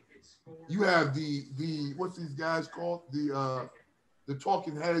you have the what's these guys called? The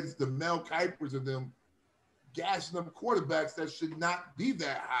talking heads, the Mel Kipers of them, gassing them quarterbacks that should not be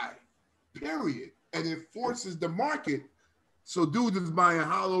that high, period. And it forces the market. So dude is buying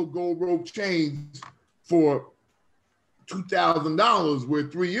hollow gold rope chains for $2,000, where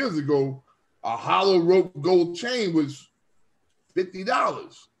 3 years ago a hollow rope gold chain was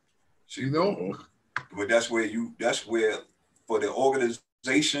 $50. You know, but that's where for the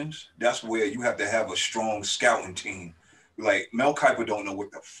organizations, that's where you have to have a strong scouting team. Like Mel Kiper don't know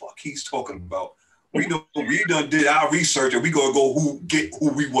what the fuck he's talking about. We done did our research and we gonna go who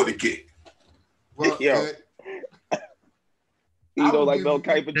we want to get. Well, Yo. You don't like Mel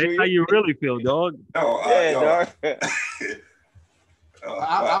Kiper Jr.? How you really feel, dog? Dog.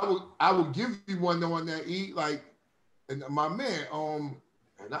 I would give you one on that like, and my man,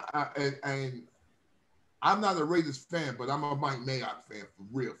 and I'm not a Raiders fan, but I'm a Mike Mayock fan for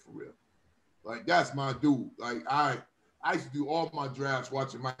real. Like that's my dude. Like I used to do all my drafts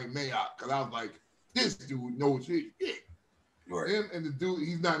watching Mike Mayock because I was like, this dude knows his shit. Right. Him and the dude,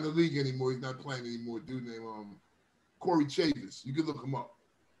 he's not in the league anymore. He's not playing anymore. Dude named Corey Chavis. You can look him up.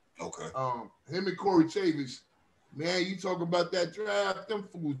 Okay. Him and Corey Chavis, man, you talk about that draft, them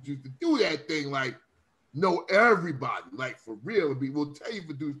fools used to do that thing like know everybody, like for real. We'll tell you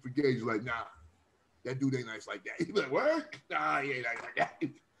for dudes for Gage, like, nah, that dude ain't nice like that. He'd be like, what? Nah, he ain't nice like that.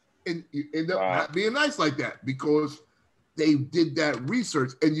 And you end up not being nice like that because they did that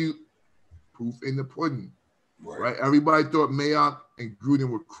research and proof in the pudding. Right? Everybody thought Mayock and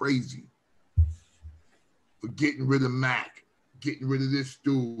Gruden were crazy for getting rid of Mack, getting rid of this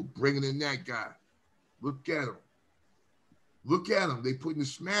dude, bringing in that guy. Look at them. They putting the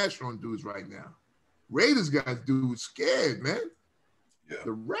smash on dudes right now. Raiders got dudes scared, man. Yeah.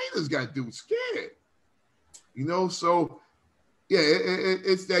 The Raiders got dudes scared. You know, so yeah,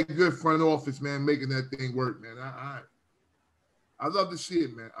 it's that good front office, man, making that thing work, man. I love to see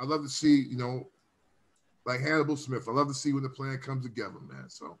it, man. I love to see, you know, like Hannibal Smith. I love to see when the plan comes together, man.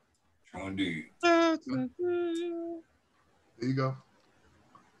 So, indeed. There you go.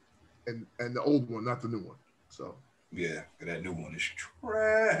 And the old one, not the new one. So. Yeah, that new one is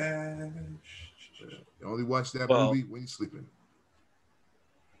trash. You only watch that movie when you're sleeping.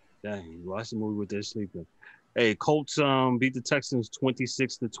 Dang, you watch the movie with their sleeping. Hey, Colts beat the Texans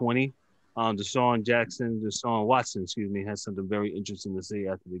 26-20. Deshaun Watson, had something very interesting to say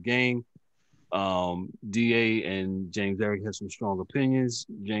after the game. DA and James Eric had some strong opinions.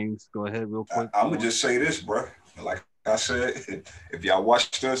 James, go ahead real quick. I'm going to just say this, bro. Like I said, if y'all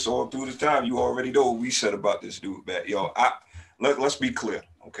watched us all through the time, you already know what we said about this dude, man. Yo, let's be clear,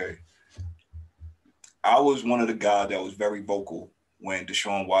 okay? I was one of the guys that was very vocal when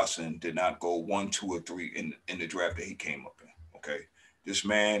Deshaun Watson did not go 1, 2, or 3 in the draft that he came up in, okay? This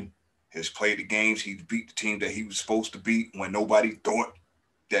man has played the games. He beat the team that he was supposed to beat when nobody thought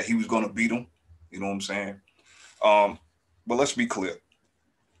that he was going to beat them. You know what I'm saying? But let's be clear.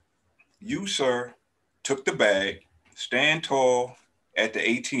 You, sir, took the bag, stand tall at the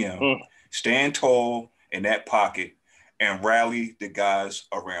ATM, stand tall in that pocket, and rally the guys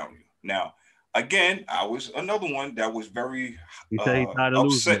around you. Now, again, I was another one that was very upset.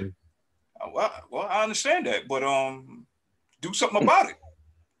 Well, I understand that, but do something about it.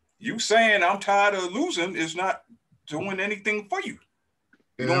 You saying I'm tired of losing is not doing anything for you.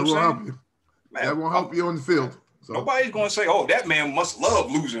 You know what I'm saying? Man, that won't help you on the field. So. Nobody's going to say, oh, that man must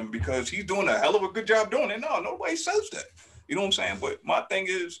love losing because he's doing a hell of a good job doing it. No, nobody says that. You know what I'm saying? But my thing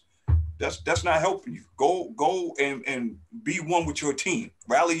is, that's not helping you. Go and be one with your team.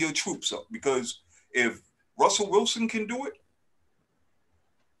 Rally your troops up. Because if Russell Wilson can do it,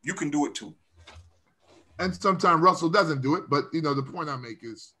 you can do it too. And sometimes Russell doesn't do it. But, you know, the point I make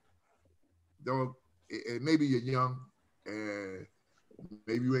is, though, maybe you're young and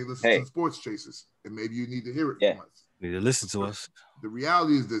maybe you ain't listening to the Sports Chasers, and maybe you need to hear it from us. Need to listen to us. The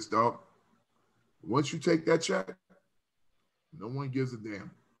reality is this, dog. Once you take that check, no one gives a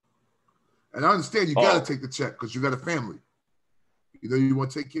damn. And I understand you got to take the check because you got a family. You know, you want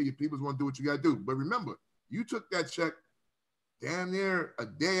to take care of your people, you want to do what you got to do. But remember, you took that check damn near a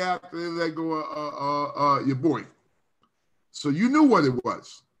day after they let go your boy. So you knew what it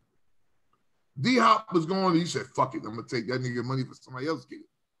was. D-Hop was going, he said, fuck it, I'm going to take that nigga money for somebody else to get it.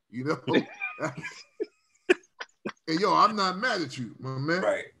 You know? And yo, I'm not mad at you, my man.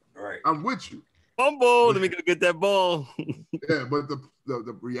 Right. I'm with you. Fumble, let me go get that ball. Yeah, but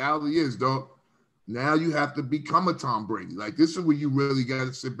the reality is, dog, now you have to become a Tom Brady. Like, this is where you really got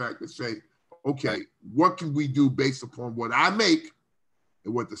to sit back and say, okay, what can we do based upon what I make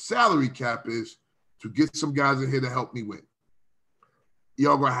and what the salary cap is to get some guys in here to help me win?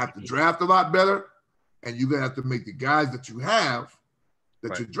 Y'all going to have to draft a lot better, and you're going to have to make the guys that you have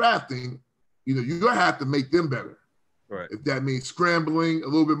that you're drafting, you know, you're going to have to make them better. Right. If that means scrambling a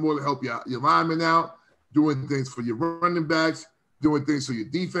little bit more to help your linemen out, doing things for your running backs, doing things so your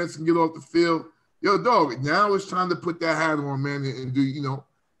defense can get off the field. Yo, dog, now it's time to put that hat on, man, and do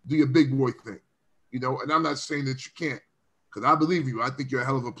your big boy thing. And I'm not saying that you can't, because I believe you. I think you're a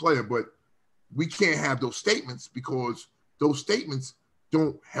hell of a player, but we can't have those statements because those statements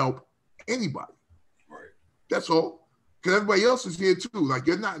don't help anybody. Right. That's all. Because everybody else is here too. Like,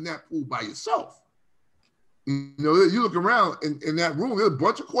 you're not in that pool by yourself. You look around in that room, there's a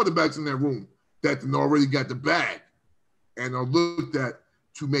bunch of quarterbacks in that room that already got the bag and are looked at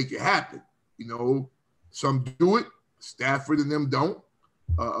to make it happen. Some do it. Stafford and them don't.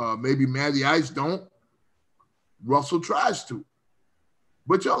 Maybe Matty Ice don't. Russell tries to.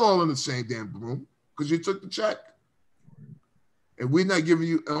 But y'all all in the same damn room because you took the check. And we're not giving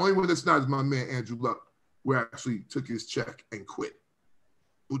you, the only one that's not is my man Andrew Luck, who actually took his check and quit.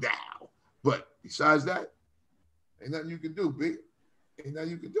 Boodow. But besides that, ain't nothing you can do, B. Ain't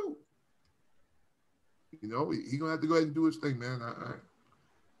nothing you can do. He gonna have to go ahead and do his thing, man. All right.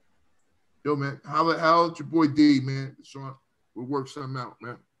 Yo, man, how out your boy D, man? Sean, we'll work something out,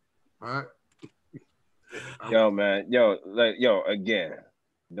 man. All right. Yo, man. Again,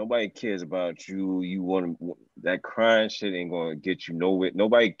 nobody cares about you. You want that crying shit ain't gonna get you nowhere.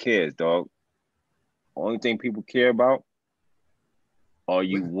 Nobody cares, dog. Only thing people care about, are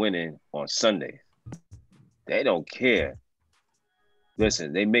you winning on Sunday? They don't care.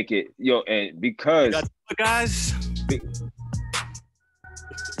 Listen, they make it, and because guys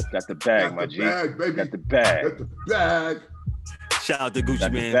got the bag, my G. Bag, baby. Got the bag. Got the bag. Shout out to Gucci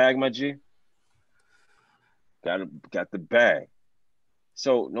got man. The bag, my G. Got the bag.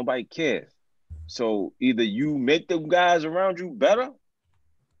 So nobody cares. So either you make them guys around you better,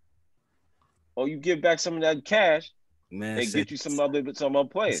 or you give back some of that cash and get you some other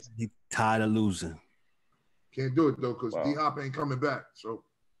players. He tired of losing. Can't do it though, because D-Hop ain't coming back. So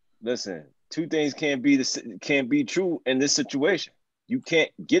listen, two things can't be true in this situation. You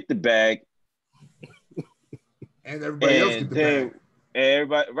can't get the bag, and everybody else get the bag.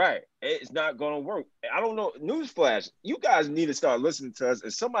 Everybody, right? It's not gonna work. I don't know. Newsflash: you guys need to start listening to us,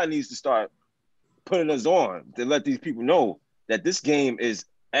 and somebody needs to start putting us on to let these people know that this game is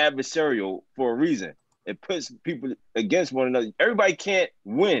adversarial for a reason. It puts people against one another. Everybody can't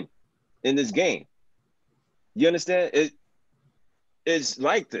win in this game. You understand? It's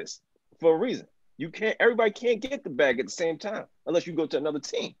like this for a reason. Everybody can't get the bag at the same time unless you go to another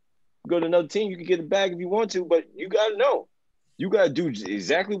team. You go to another team, you can get the bag if you want to, but you gotta know. You gotta do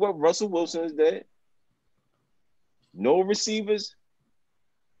exactly what Russell Wilson has did. No receivers.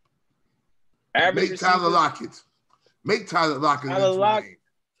 Make Tyler Lockett. Make Tyler Lockett.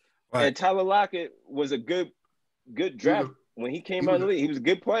 Right. And Tyler Lockett was a good draft when he came out of the league. He was a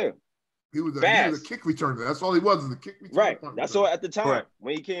good player. He was a kick returner. That's all he was a kick returner. Right. That's all at the time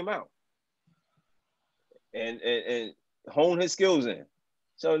when he came out. And hone his skills in.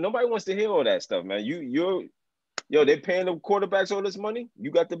 So nobody wants to hear all that stuff, man. They're paying the quarterbacks all this money.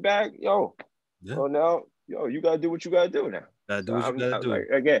 You got the bag, yo. Yeah. So now, you gotta do what you gotta do now. Gotta do what you gotta do. Like,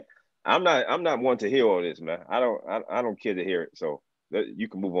 again, I'm not one to hear all this, man. I don't care to hear it. So you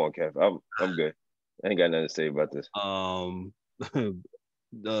can move on, Kev. I'm good. I ain't got nothing to say about this.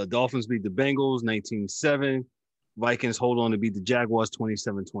 The Dolphins beat the Bengals 19-7. Vikings hold on to beat the Jaguars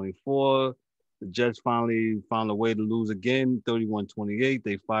 27-24. The Jets finally found a way to lose again, 31-28.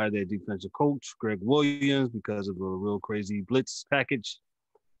 They fired their defensive coach, Greg Williams, because of a real crazy blitz package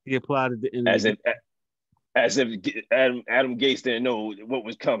he applied at the end of the game. As if Adam Gase didn't know what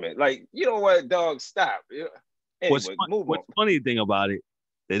was coming. Like, you know what, dog? Stop. Anyway, what's funny thing about it,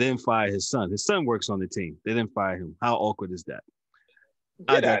 they didn't fire his son. His son works on the team. They didn't fire him. How awkward is that?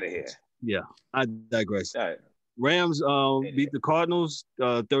 Get out of here. Yeah, I digress. All right. Rams beat the Cardinals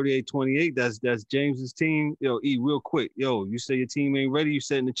 38-28. That's James's team. Yo, E, real quick. Yo, you say your team ain't ready. You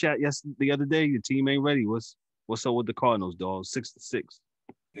said in the chat the other day your team ain't ready. What's up with the Cardinals, dog? 6-6.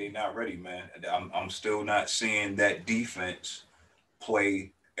 They not ready, man. I'm still not seeing that defense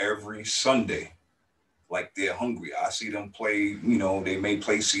play every Sunday like they're hungry. I see them play, they may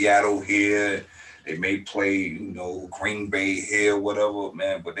play Seattle here, they may play, Green Bay here, whatever,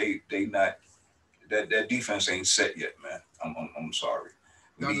 man, but they not, that defense ain't set yet, man. I'm sorry.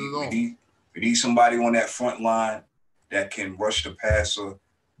 We need somebody on that front line that can rush the passer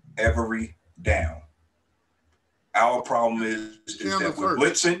every down. Our problem is that we're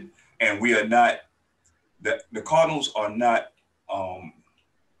blitzing, and we are not. The Cardinals are not.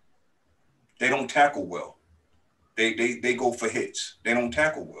 They don't tackle well. They go for hits. They don't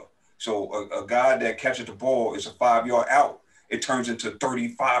tackle well. So a guy that catches the ball is a 5-yard out. It turns into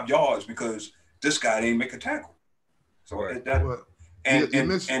 35 yards because this guy didn't make a tackle. So and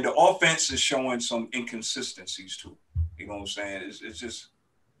the offense is showing some inconsistencies too. You know what I'm saying? It's just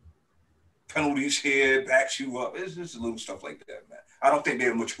penalties here, backs you up. It's just little stuff like that, man. I don't think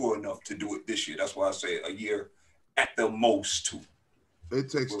they're mature enough to do it this year. That's why I say a year at the most, too. It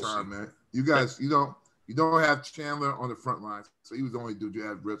takes time, man. You guys, you don't have Chandler on the front line, so he was the only dude you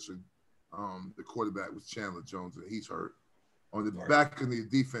had. Richard, the quarterback was Chandler Jones, and he's hurt. On the back of the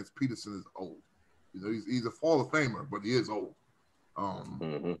defense, Peterson is old. He's a Hall of Famer, but he is old.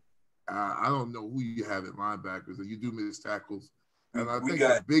 I don't know who you have at linebackers, and you do miss tackles. And I think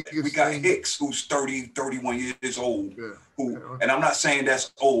the biggest we got Hicks, who's 30, 31 years old. Yeah. And I'm not saying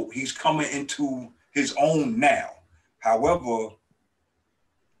that's old. He's coming into his own now. However,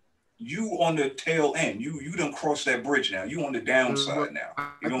 you on the tail end. You done crossed that bridge now. You on the downside now.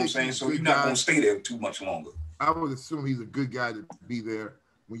 You know what I'm saying? So you're not going to stay there too much longer. I would assume he's a good guy to be there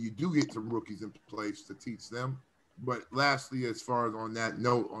when you do get some rookies in place to teach them. But lastly, as far as on that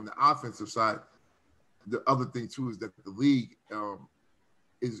note, on the offensive side, the other thing too is that the league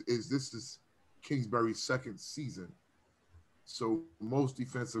this is Kingsbury's second season, so most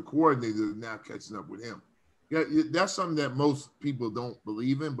defensive coordinators are now catching up with him. Yeah, that's something that most people don't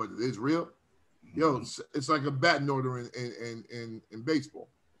believe in, but it is real. Yo, it's like a batting order in baseball.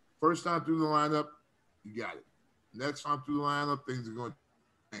 First time through the lineup, you got it. Next time through the lineup, things are going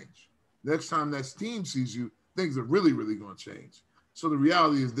to change. Next time that team sees you, things are really, really going to change. So the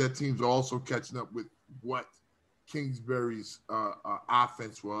reality is that teams are also catching up with what Kingsbury's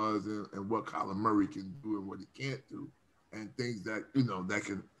offense was and what Kyler Murray can do and what he can't do, and things that, that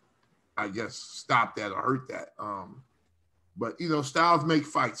can, I guess, stop that or hurt that. But, styles make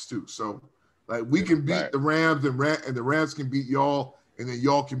fights too. So, like, we can beat the Rams and the Rams can beat y'all, and then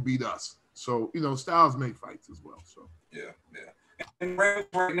y'all can beat us. So, styles make fights as well. So yeah. And Rams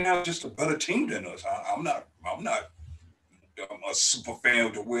right now is just a better team than us. I'm not a super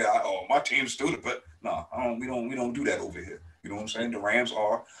fan to where my team's still but no, we don't do that over here. You know what I'm saying? The Rams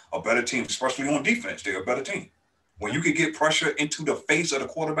are a better team, especially on defense. They're a better team. When you can get pressure into the face of the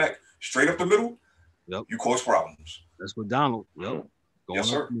quarterback straight up the middle, you cause problems. That's what Donald. Yes,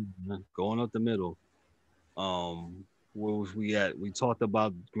 sir. Going up the middle. Where was we at? We talked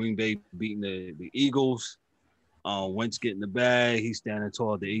about Green Bay beating the Eagles. Wentz getting the bag. He's standing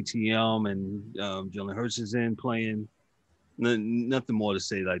tall at the ATM, and Jalen Hurts is in playing. Nothing more to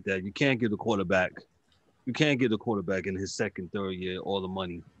say like that. You can't give the quarterback. You can't give the quarterback in his second, third year all the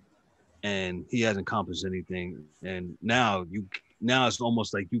money, and he hasn't accomplished anything. And now it's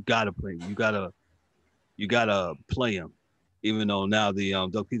almost like you gotta play. You gotta play him, even though now the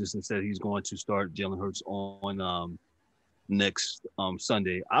Doug Peterson said he's going to start Jalen Hurts on next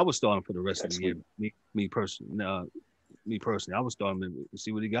Sunday. I was starting for the rest of the year. Me personally, I was starting to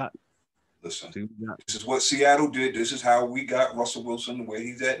see what he got. Listen, this is what Seattle did. This is how we got Russell Wilson where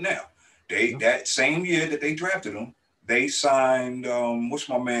he's at now. That same year that they drafted him, they signed what's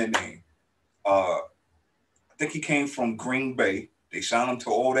my man's name? I think he came from Green Bay. They signed him to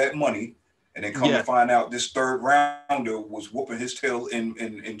all that money, and then come to find out this third rounder was whooping his tail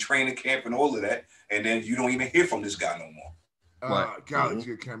in training camp and all of that, and then you don't even hear from this guy no more. College,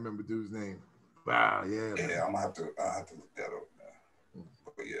 I can't remember dude's name. Wow, yeah. Yeah, I'll have to look that up now.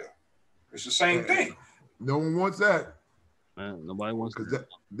 But yeah. It's the same thing. No one wants that. Man, nobody wants that.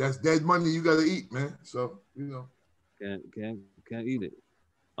 That's dead money you got to eat, man. So, Can't eat it.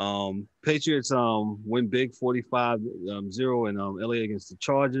 Patriots win big 45-0 in LA against the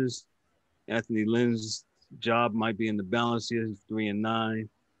Chargers. Anthony Lynn's job might be in the balance here. He's 3-9.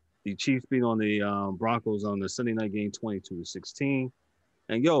 The Chiefs beat on the Broncos on the Sunday night game 22-16.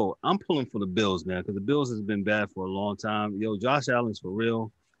 And I'm pulling for the Bills, man, because the Bills has been bad for a long time. Josh Allen's for real.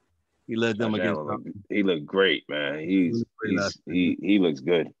 He led them against. He looked great, man. He looks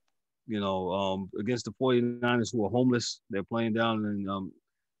good. Against the 49ers who are homeless. They're playing down in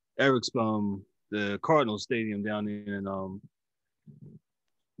Eric's the Cardinals Stadium down in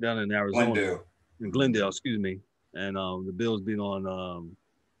Arizona. Glendale, excuse me. And the Bills beat on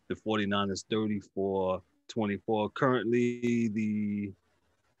the 49ers 34-24. Currently, the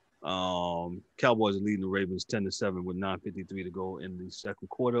Cowboys are leading the Ravens 10-7 with 9:53 to go in the second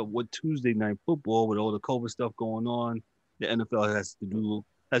quarter. With Tuesday night football, with all the COVID stuff going on, the NFL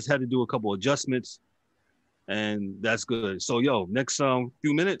has had to do a couple adjustments, and that's good. So, next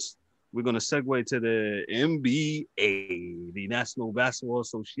few minutes, we're gonna segue to the NBA, the National Basketball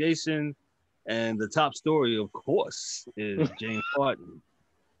Association, and the top story, of course, is James Harden.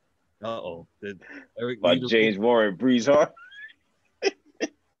 Did Eric like James Warren, Breeze Harden?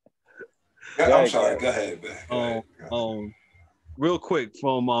 I'm sorry. Go ahead. Real quick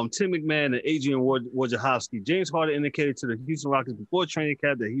from Tim McMahon and Adrian Wojciechowski, James Harden indicated to the Houston Rockets before training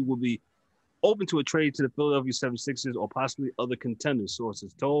camp that he will be open to a trade to the Philadelphia 76ers or possibly other contenders,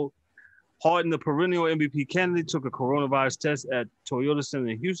 sources told. Harden, the perennial MVP candidate, took a coronavirus test at Toyota Center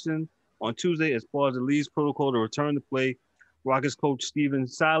in Houston on Tuesday as part of the league's protocol to return to play. Rockets coach Stephen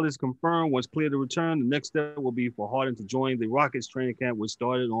Silas confirmed once clear to return, the next step will be for Harden to join the Rockets training camp, which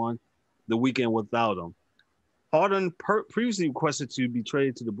started on the weekend without him. Harden previously requested to be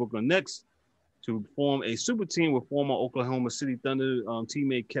traded to the Brooklyn Nets to form a super team with former Oklahoma City Thunder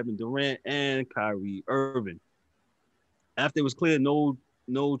teammate Kevin Durant and Kyrie Irving. After it was clear no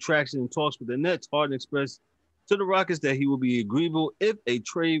traction in talks with the Nets, Harden expressed to the Rockets that he will be agreeable if a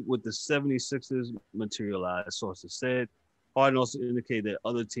trade with the 76ers materialized, sources said. Harden also indicated that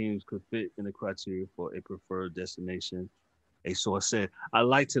other teams could fit in the criteria for a preferred destination, a source said. I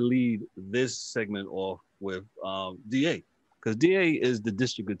like to lead this segment off with DA, because DA is the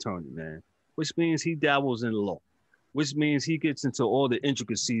district attorney, man, which means he dabbles in law, which means he gets into all the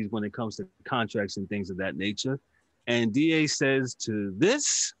intricacies when it comes to contracts and things of that nature. And DA says to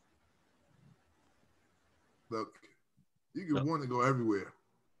this. Look, you can want to go everywhere.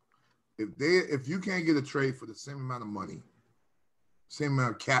 If you can't get a trade for the same amount of money, same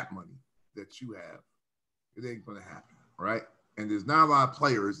amount of cap money that you have, it ain't going to happen, right? And there's not a lot of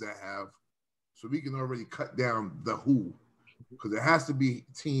players that have, so we can already cut down the who, because it has to be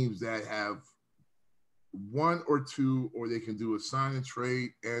teams that have one or two, or they can do a sign and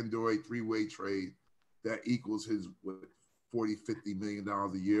trade and or a three-way trade that equals his $40-50 million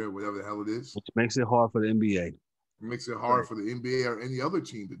a year, whatever the hell it is. Which makes it hard for the NBA. It makes it hard for the NBA or any other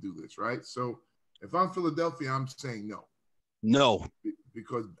team to do this, right? So if I'm Philadelphia, I'm saying no. No.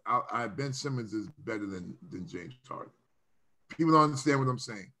 Because Ben Simmons is better than James Harden. People don't understand what I'm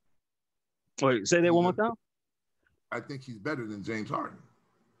saying. Wait, say that one more time? I think he's better than James Harden.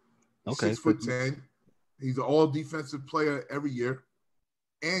 He's okay. 6'10". He's an all-defensive player every year.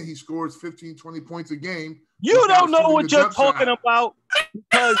 And he scores 15, 20 points a game. You don't know what you're talking about,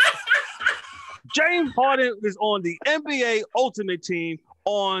 because James Harden is on the NBA Ultimate Team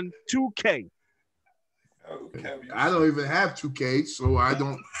on 2K. I don't even have 2K, so I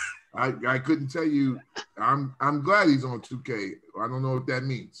don't. I couldn't tell you. I'm glad he's on 2K. I don't know what that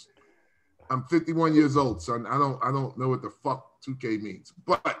means. I'm 51 years old, son. I don't know what the fuck 2K means.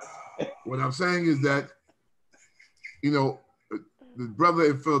 But what I'm saying is that, you know, the brother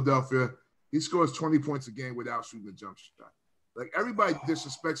in Philadelphia, he scores 20 points a game without shooting a jump shot. Like, everybody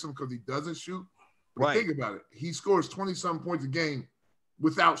disrespects him because he doesn't shoot. But right. Think about it. He scores 20-something points a game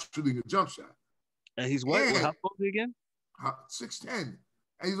without shooting a jump shot. And he's what? How old is he again? 6'10". And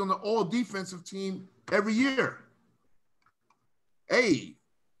he's on the all-defensive team every year. Hey,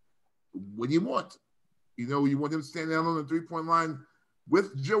 what do you want? You know, you want him to stand down on the three-point line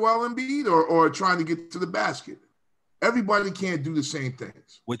with Joel Embiid or trying to get to the basket? Everybody can't do the same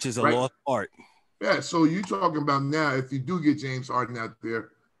things. Which is a lost art. Yeah, so you're talking about now, if you do get James Harden out there,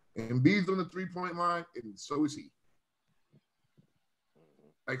 and Embiid's on the three-point line, and so is he.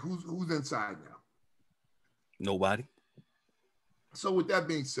 Like, who's inside now? Nobody. So with that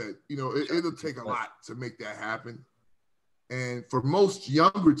being said, you know, it'll take a lot to make that happen. And for most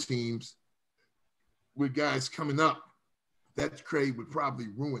younger teams with guys coming up, that trade would probably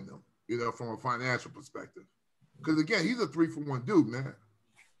ruin them, you know, from a financial perspective. Because, again, he's a 3-for-1 dude, man.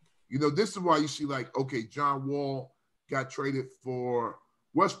 You know, this is why you see, like, okay, John Wall got traded for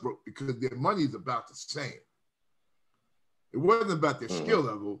Westbrook because their money is about the same. It wasn't about their skill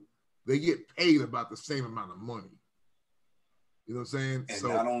level. They get paid about the same amount of money. You know what I'm saying? And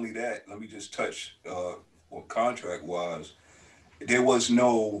not only that, let me just touch what contract-wise. There was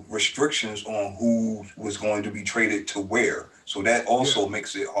no restrictions on who was going to be traded to where. So that also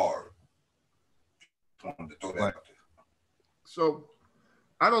makes it hard. Just wanted to throw that out there. So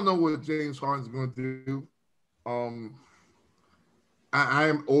I don't know what James Harden's going to do. I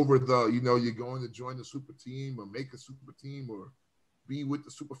am over the, you know, you're going to join the super team or make a super team or be with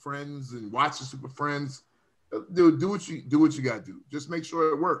the super friends and watch the super friends. Do what you got to do. Just make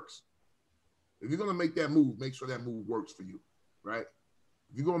sure it works. If you're going to make that move, make sure that move works for you, right?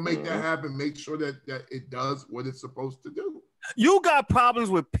 If you're going to make that happen, make sure that it does what it's supposed to do. You got problems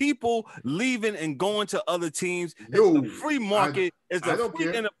with people leaving and going to other teams. No, it's a free market. It's a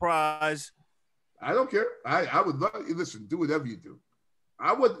free enterprise. I don't care. I would love you. Listen, do whatever you do.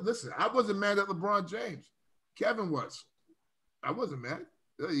 I wasn't mad at LeBron James. Kevin was. I wasn't mad.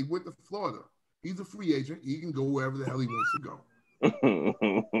 He went to Florida. He's a free agent. He can go wherever the hell he wants to go.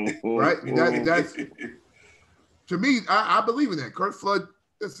 Right? That's to me, I believe in that. Kurt Flood,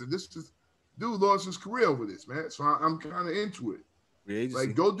 listen, this is dude lost his career over this, man. So I'm kind of into it.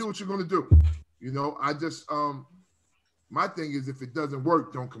 Like, go do what you're going to do. You know, I just, my thing is, if it doesn't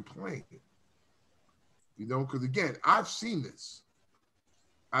work, don't complain. You know, because again, I've seen this.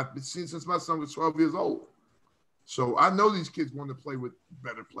 I've been seeing since my son was 12 years old. So I know these kids want to play with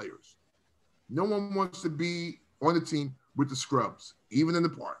better players. No one wants to be on the team with the scrubs, even in the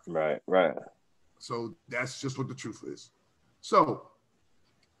park. Right. So that's just what the truth is. So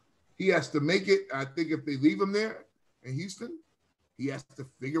he has to make it. I think if they leave him there in Houston, he has to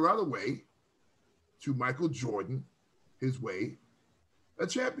figure out a way to Michael Jordan his way a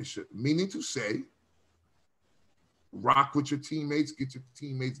championship, meaning to say, rock with your teammates, get your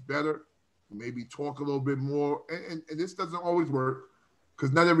teammates better, maybe talk a little bit more. And this doesn't always work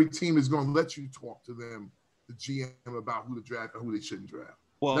because not every team is going to let you talk to them, the GM, about who to draft and who they shouldn't draft.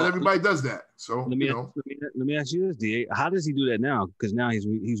 Well, not everybody does that. So, let me ask you this, DA. How does he do that now? Because now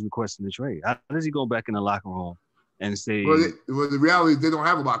he's requesting the trade. How does he go back in the locker room and say? Well, the reality is they don't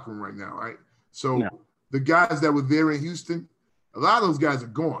have a locker room right now, right? So the guys that were there in Houston, a lot of those guys are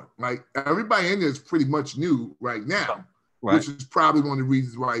gone. Like everybody in there is pretty much new right now, which is probably one of the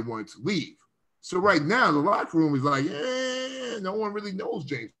reasons why he wanted to leave. So right now the locker room is like, no one really knows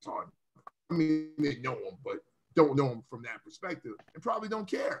James Harden. I mean, they know him, but don't know him from that perspective and probably don't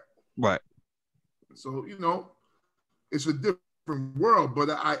care. Right. So, it's a different world, but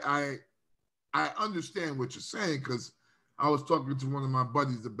I understand what you're saying because I was talking to one of my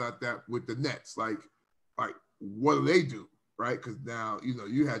buddies about that with the Nets. Like what do they do? Right? Because now,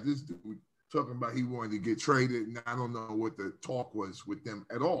 you had this dude talking about he wanted to get traded, and I don't know what the talk was with them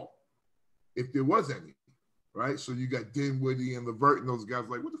at all, if there was any, right? So you got Dinwiddie and LeVert and those guys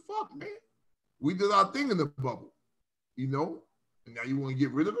like, what the fuck, man? We did our thing in the bubble, and now you want to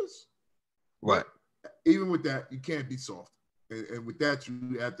get rid of us? Right. But even with that, you can't be soft. And with that,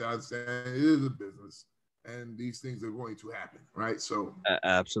 you have to understand it is a business, and these things are going to happen, right? So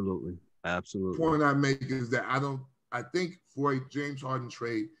absolutely. The point I make is that I think for a James Harden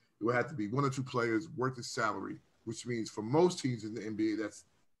trade, it would have to be one or two players worth his salary, which means for most teams in the NBA, that's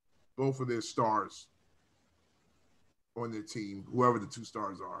both of their stars on their team, whoever the two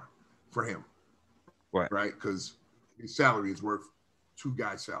stars are, for him. Right? Because his salary is worth two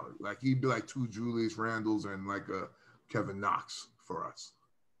guys' salary. Like he'd be like two Julius Randles and like a Kevin Knox for us.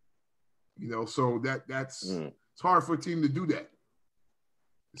 So that's it's hard for a team to do that.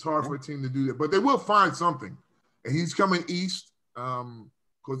 It's hard for a team to do that, but they will find something. And he's coming east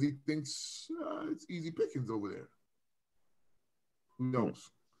because he thinks it's easy pickings over there. Who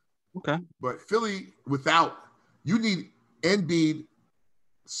knows? Okay. But Philly, you need Embiid,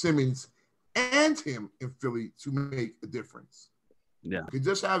 Simmons, and him in Philly to make a difference. Yeah. Because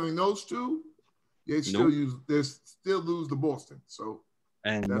just having those two, they still lose to Boston. So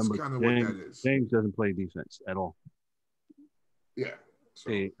that's kind of what that is. James doesn't play defense at all. Yeah. So,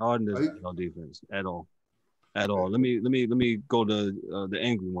 Harden doesn't play no defense at all. Let me go to the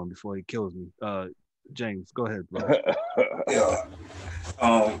angry one before he kills me. James, go ahead, bro.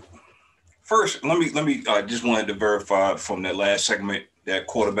 Yeah. First, let me just wanted to verify from that last segment that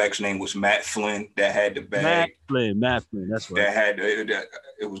quarterback's name was Matt Flynn that had the bag. Matt Flynn, that's right. That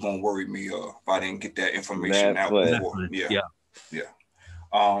it was going to worry me if I didn't get that information out before. Yeah.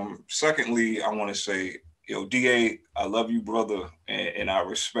 Secondly, I want to say, DA, I love you, brother, and I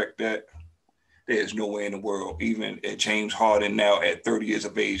respect that. There's no way in the world, even at James Harden now at 30 years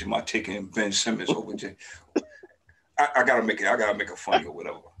of age, am I taking Ben Simmons over James. I gotta make it funny or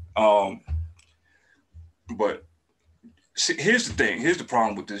whatever. But see, here's the thing. Here's the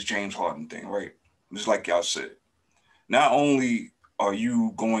problem with this James Harden thing, right? Just like y'all said. Not only are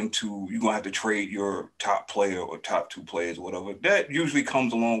you going to have to trade your top player or top two players or whatever, that usually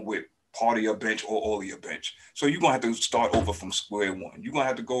comes along with part of your bench or all of your bench. So you're going to have to start over from square one. You're going to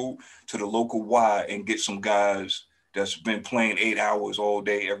have to go to the local Y and get some guys that's been playing 8 hours all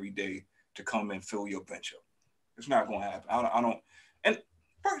day, every day to come and fill your bench up. It's not going to happen. I don't. And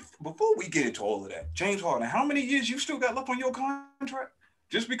first, before we get into all of that, James Harden, how many years you still got left on your contract?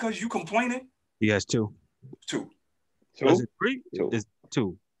 Just because you complaining? He has two. Was it three? It's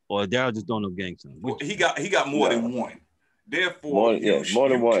two. Or Daryl just don't know gang sign. Well, he got more than one. Therefore,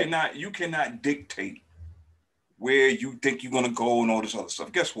 you cannot dictate where you think you're going to go and all this other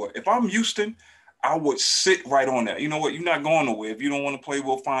stuff. Guess what? If I'm Houston, I would sit right on that. You know what? You're not going nowhere. If you don't want to play,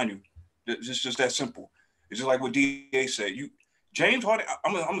 we'll find you. It's just that simple. It's just like what DA said. James Harden,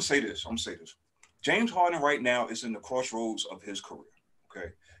 I'm going to say this. James Harden right now is in the crossroads of his career,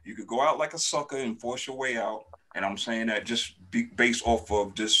 okay? You could go out like a sucker and force your way out. And I'm saying that just based off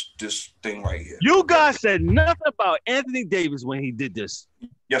of this thing right here. You guys said nothing about Anthony Davis when he did this.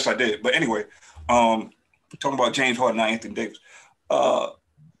 Yes, I did. But anyway, talking about James Harden, not Anthony Davis.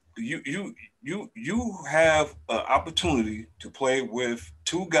 You have an opportunity to play with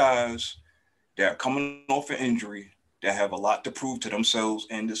two guys that are coming off an injury that have a lot to prove to themselves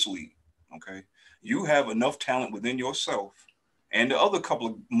in this league. Okay, you have enough talent within yourself, and the other couple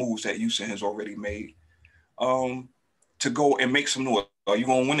of moves that Houston has already made, to go and make some noise. Are you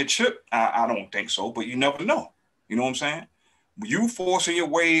gonna win a chip? I don't think so, but you never know. You know what I'm saying? You forcing your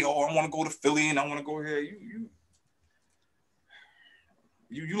way. Oh, I want to go to Philly and I want to go here.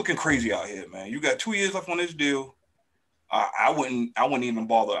 You looking crazy out here, man. You got 2 years left on this deal. I wouldn't even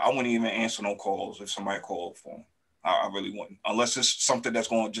bother. I wouldn't even answer no calls if somebody called for him. I really wouldn't, unless it's something that's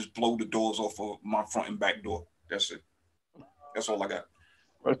going to just blow the doors off of my front and back door. That's it. That's all I got.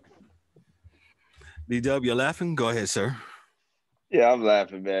 D-Dub, you're laughing? Go ahead, sir. Yeah, I'm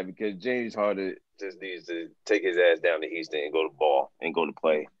laughing, man, because James Harden just needs to take his ass down to Houston and go to ball and go to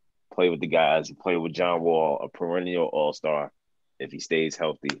play with the guys, play with John Wall, a perennial all-star, if he stays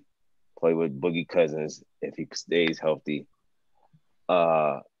healthy. Play with Boogie Cousins if he stays healthy.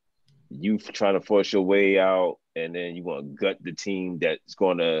 You trying to force your way out, and then you want to gut the team who's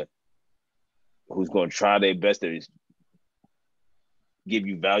going to try their best to give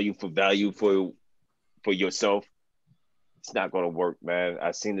you value for yourself. It's not going to work, man.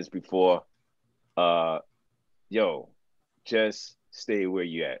 I've seen this before. Just stay where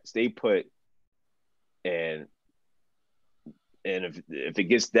you at. Stay put. And if it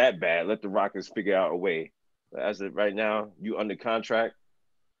gets that bad, let the Rockets figure out a way. But as of right now, you under contract.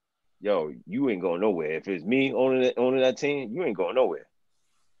 You ain't going nowhere. If it's me owning that team, you ain't going nowhere.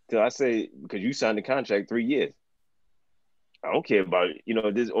 Till I say, because you signed the contract 3 years. I don't care about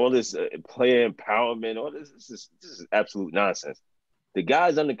this player empowerment. All this is absolute nonsense. The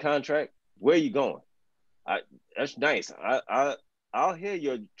guy's under contract. Where are you going? That's nice. I'll hear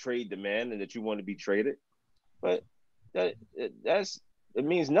your trade demand and that you want to be traded, but it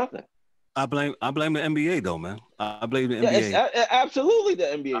means nothing. I blame the NBA though, man. I blame the NBA. It's absolutely the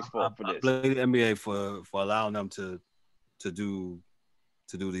NBA's fault for this. I blame the NBA for allowing them to do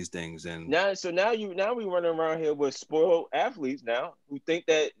these things. And now we running around here with spoiled athletes now who think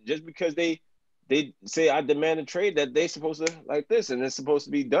that just because they say I demand a trade that they supposed to like this and it's supposed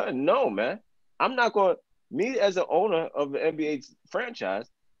to be done. No, man. I'm not going. Me as an owner of the NBA franchise,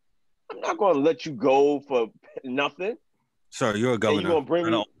 I'm not going to let you go for nothing. Sir, you're a governor. You're going to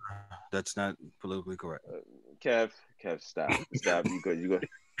bring me. That's not politically correct. Kev, stop. You go.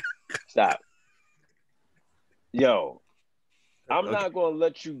 Stop. Yo, I'm not going to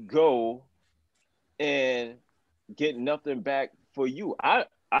let you go and get nothing back for you. I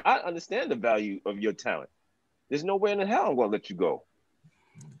understand the value of your talent. There's no way in the hell I'm going to let you go.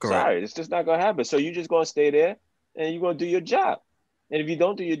 Correct. Sorry, it's just not going to happen. So you're just going to stay there and you're going to do your job. And if you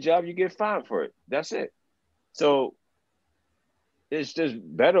don't do your job, you get fined for it. That's it. So it's just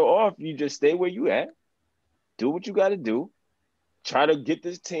better off you just stay where you at, do what you got to do, try to get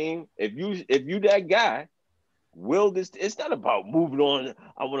this team. If you that guy, it's not about moving on.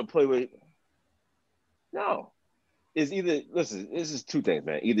 I want to play with. No, it's either, listen, this is two things,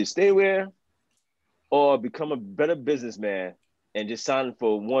 man. Either stay where or become a better businessman and just sign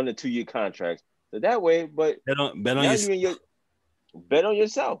for 1 or 2 year contracts. So that way, but bet on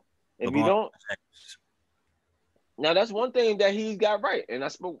yourself. If you don't, now that's one thing that he's got right. And I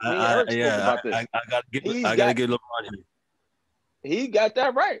spoke about this. I gotta get LeBron here. He got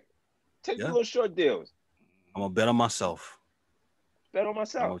that right. Take the little short deals. I'm gonna bet on myself. Bet on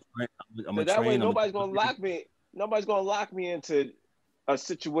myself. So that way nobody's gonna lock me. Nobody's gonna lock me into a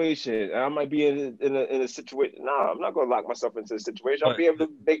situation. I might be in a situation. No, I'm not gonna lock myself into a situation. I'll be able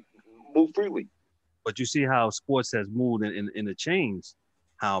to move freely. But you see how sports has moved in the chains.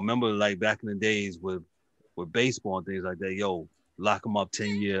 How, remember, like back in the days with baseball and things like that, lock them up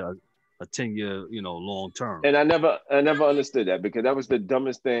 10 year, a 10 year, long term. And I never understood that, because that was the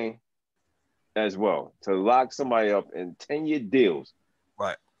dumbest thing as well, to lock somebody up in 10-year deals.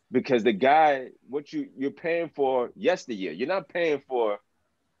 Right. Because the guy, what you're paying for yesteryear, you're not paying for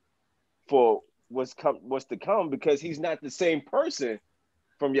what's to come, because he's not the same person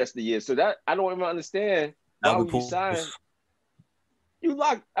from yesteryear. So that I don't even understand why would you sign. You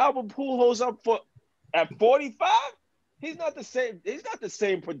lock Albert Pujols up at 45. He's not the same. He's not the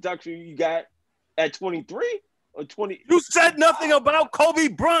same production you got at 23 or 20. You said nothing about Kobe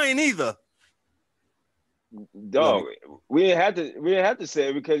Bryant either. Dog, we didn't have to say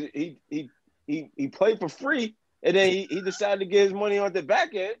it, because he played for free, and then he decided to get his money on the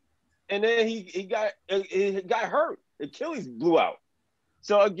back end, and then he got hurt. Achilles blew out.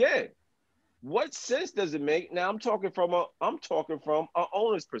 So again, what sense does it make? Now I'm talking from an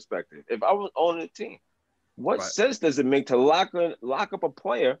owner's perspective. If I was owning a team, what sense does it make to lock up a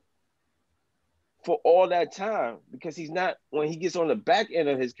player for all that time? Because he's not, when he gets on the back end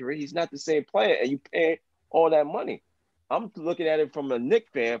of his career, he's not the same player, and you pay all that money. I'm looking at it from a Knicks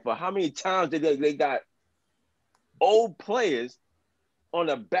fan for how many times they got old players on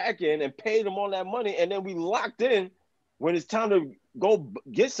the back end and paid them all that money, and then we locked in when it's time to go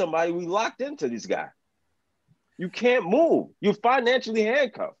get somebody. We locked into this guy. You can't move. You're financially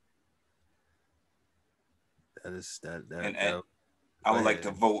handcuffed. And I would like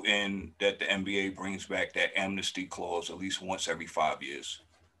to vote in that the NBA brings back that amnesty clause at least once every 5 years.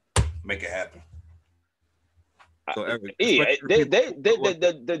 Make it happen. So Eric,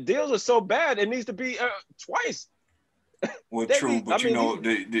 the deals are so bad. It needs to be twice. Well, true, but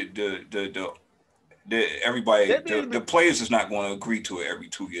everybody, the players is not going to agree to it every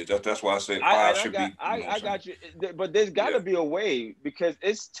 2 years. That's why I said five should be. I got you, but there's got to be a way because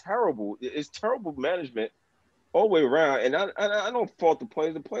it's terrible. It's terrible management all the way around, and I don't fault the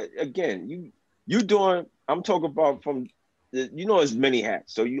players. The play again, you doing. I'm talking about from there's many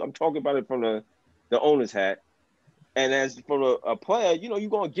hats. So I'm talking about it from the owner's hat, and as for a player, you're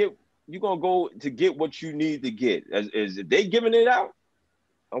gonna go to get what you need to get. As if they giving it out,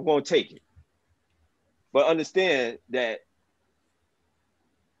 I'm gonna take it. But understand that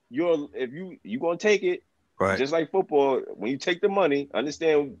if you gonna take it, right? Just like football, when you take the money,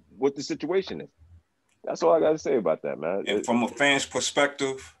 understand what the situation is. That's all I gotta say about that, man. And from a fan's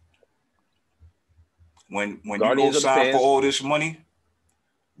perspective, when you go sign for all this money,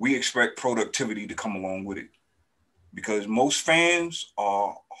 we expect productivity to come along with it. Because most fans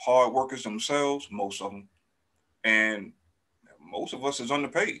are hard workers themselves, most of them. And most of us is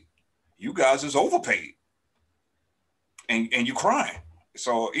underpaid. You guys is overpaid. And you crying.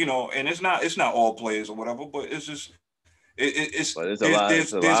 So, and it's not all players or whatever, but it's just there's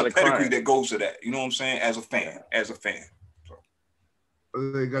a pedigree that goes to that. You know what I'm saying? As a fan.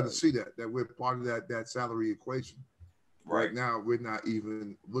 So they got to see that we're part of that salary equation. Right now, we're not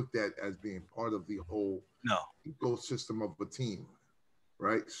even looked at as being part of the whole ecosystem of a team,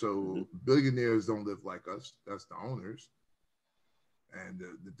 right? So billionaires don't live like us. That's the owners. And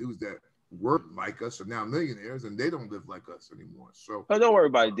the dudes that were like us are now millionaires, and they don't live like us anymore. So don't worry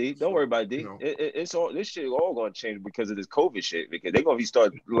about it, D. Don't worry about it, D. It's all this shit all going to change because of this COVID shit. Because they're going to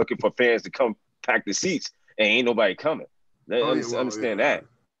start looking for fans to come pack the seats, and ain't nobody coming. They understand that.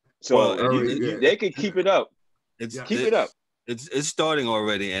 So they can keep it up. Keep it up. It's starting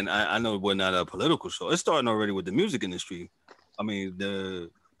already, and I know we're not a political show. It's starting already with the music industry. I mean,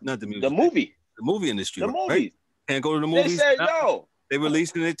 the movie industry. The movies. Can't go to the movies. They said no. They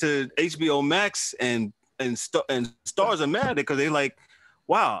releasing it to HBO Max, and stars are mad because they like,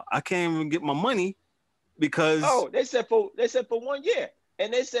 wow, I can't even get my money because they said for 1 year,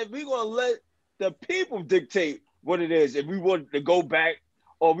 and they said we're gonna let the people dictate what it is if we want to go back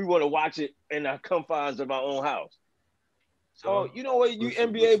or we want to watch it in the confines of our own house. So you know what, you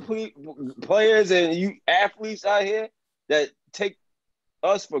NBA players and you athletes out here that take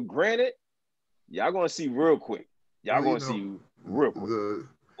us for granted, y'all gonna see real quick. Y'all gonna see real quick.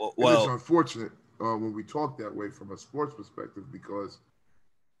 It's unfortunate when we talk that way from a sports perspective because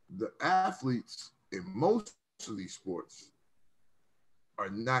the athletes in most of these sports are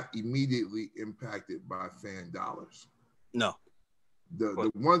not immediately impacted by fan dollars. No.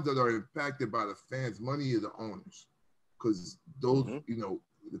 The ones that are impacted by the fans' money are the owners. Because those,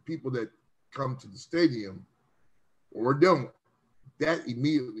 the people that come to the stadium or don't, that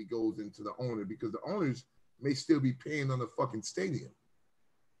immediately goes into the owner because the owners may still be paying on the fucking stadium.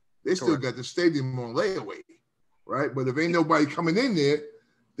 They still got the stadium on layaway, right? But if ain't nobody coming in there,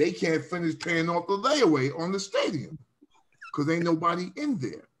 they can't finish paying off the layaway on the stadium because ain't nobody in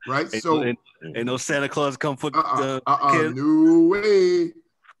there, right? Ain't no Santa Claus come for the kids. No way.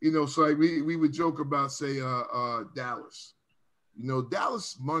 So like we would joke about, say, Dallas.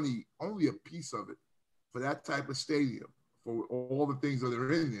 Dallas money, only a piece of it for that type of stadium, for all the things that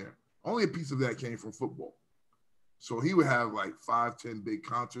are in there, only a piece of that came from football. So he would have like 5-10 big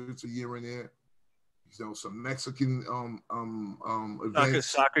concerts a year in there. Some Mexican events.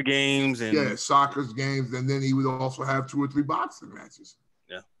 Soccer games. Soccer games. And then he would also have 2 or 3 boxing matches.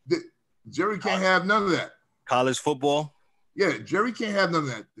 Yeah. Jerry can't have none of that. College football. Yeah, Jerry can't have none of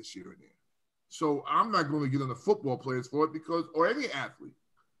that this year in there. So I'm not going to get on the football players for it or any athlete.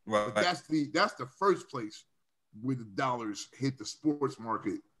 Right. But that's the first place where the dollars hit the sports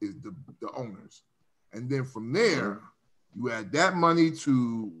market is the owners. And then from there, you add that money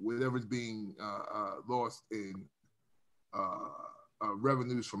to whatever's being lost in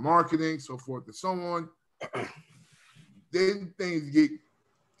revenues for marketing, so forth and so on. Then things get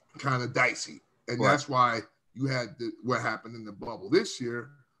kind of dicey. And that's why you had what happened in the bubble this year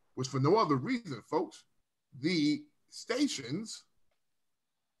was for no other reason, folks. The stations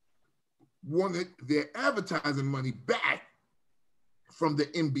wanted their advertising money back from the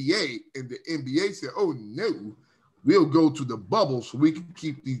NBA, and the NBA said, "Oh no, we'll go to the bubble so we can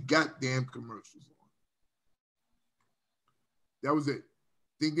keep these goddamn commercials on." That was it.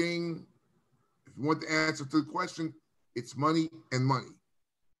 Ding ding. If you want the answer to the question, it's money and money.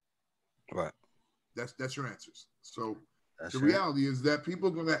 Right. That's your answers. So That's the right. reality is that people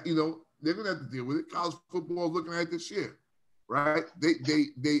are gonna, they're gonna have to deal with it. College football is looking at it this year, right?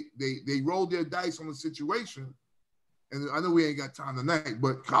 They rolled their dice on the situation, and I know we ain't got time tonight,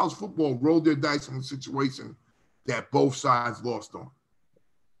 but college football rolled their dice on the situation that both sides lost on.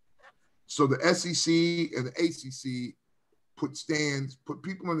 So the SEC and the ACC put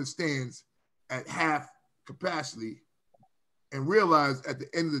people in the stands at half capacity, and realize at the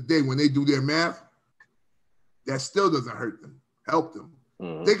end of the day, when they do their math, that still doesn't help them.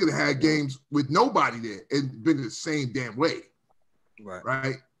 Mm-hmm. They could have had games with nobody there and been the same damn way.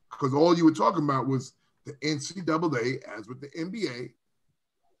 Right? Because all you were talking about was the NCAA, as with the NBA,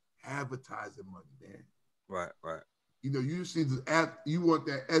 advertising money, man. Right. You see you want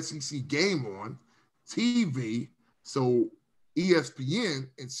that SEC game on TV, so ESPN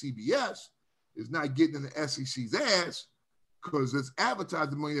and CBS is not getting in the SEC's ass because it's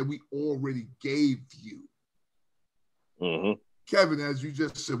advertising money that we already gave you. Mm-hmm. Kevin, as you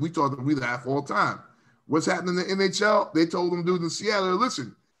just said, we laugh all the time. What's happening in the NHL? They told them dudes in Seattle,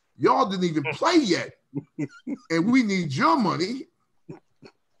 listen, y'all didn't even play yet, and we need your money.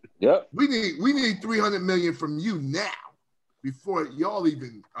 Yep. We need $300 million from you now before y'all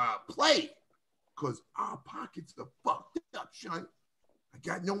even play, because our pockets are fucked up, son. I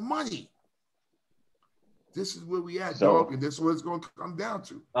got no money. This is where we at, dog, and this is what it's going to come down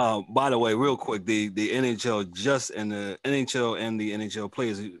to. By the way, real quick, the NHL and the NHL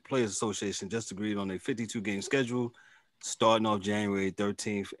Players Association just agreed on a 52-game schedule starting off January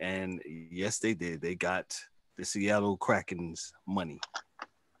 13th, and yes, they did. They got the Seattle Kraken's money.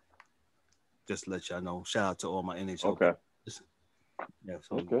 Just to let y'all know. Shout out to all my NHL. Okay. Players. Yeah,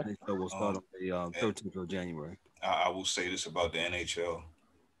 so NHL will start on the 13th of January. I will say this about the NHL.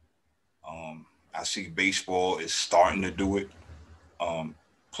 I see baseball is starting to do it.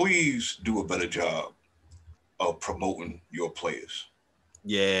 Please do a better job of promoting your players.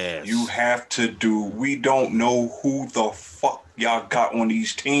 Yes. You have to we don't know who the fuck y'all got on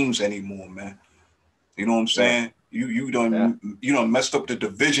these teams anymore, man. You know what I'm saying? Yeah. You done messed up the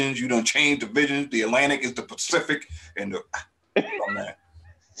divisions. You done changed divisions. The Atlantic is the Pacific, and man.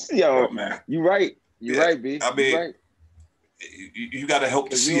 Man. You right. You right, B. I mean, right. You got to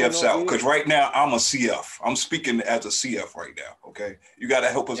help the CFs out, because right now I'm a CF. I'm speaking as a CF right now. Okay, you got to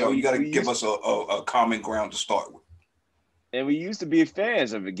help us out. You got to give us a common ground to start with. And we used to be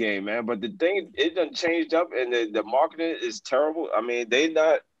fans of the game, man. But the thing, it done changed up, and the marketing is terrible. I mean, they're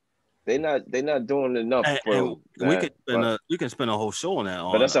not doing enough for. We can spend a whole show on that.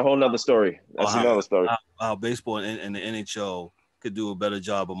 But that's a whole nother story. That's another story. How baseball and the NHL could do a better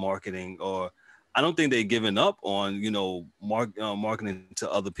job of marketing, or I don't think they're giving up on marketing to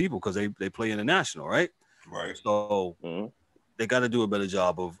other people because they play international, right? Right. So they got to do a better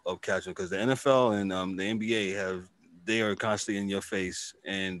job of catching, because the NFL and the NBA they are constantly in your face,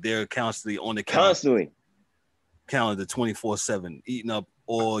 and they're constantly on the calendar 24/7, eating up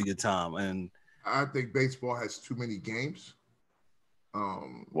all your time. And I think baseball has too many games.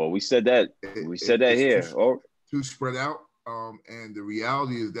 Well, we said that. We said that here. Too spread out. And the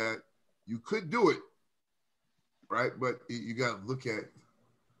reality is that you could do it, right? But you got to look at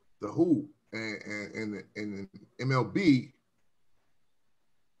the who and the MLB.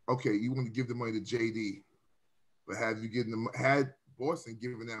 Okay, you want to give the money to JD, but had Boston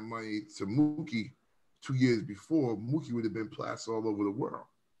given that money to Mookie 2 years before, Mookie would have been plastered all over the world.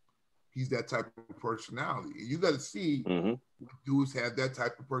 He's that type of personality. You got to see dudes have that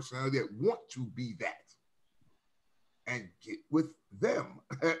type of personality that want to be that, and get with them,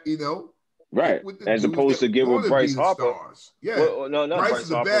 Right. As opposed to get with Bryce Harper. Yeah. Well, no, not Bryce Bryce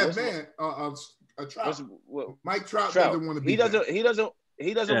is a bad man. Trout. Mike Trout doesn't want to be that. He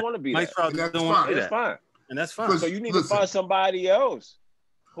doesn't want to be Mike that. Trout doesn't want to be that. That's fine. And that's fine. So you need to find somebody else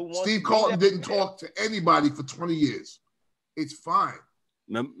who wants Steve Carlton didn't talk to anybody for 20 years. It's fine.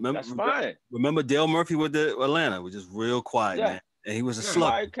 That's fine. Remember Dale Murphy with the Atlanta, was just real quiet, man. And he was a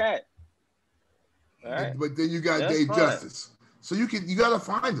slug. Quiet cat. All right. But then you got Dave Justice. So you got to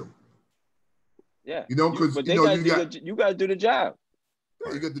find them. Yeah. Because you got to do the job.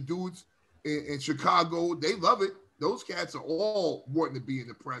 Yeah, you got the dudes in Chicago. They love it. Those cats are all wanting to be in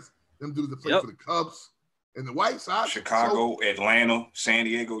the press. Them dudes that play for the Cubs and the White Sox. Chicago, Atlanta, San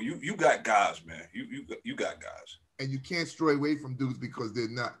Diego. You got guys, man. You got guys. And you can't stray away from dudes because they're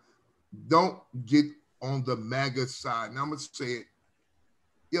not. Don't get on the MAGA side. Now I'm going to say it.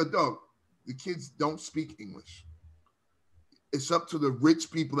 Yo, dog, the kids don't speak English. It's up to the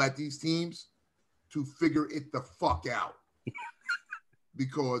rich people at these teams to figure it the fuck out.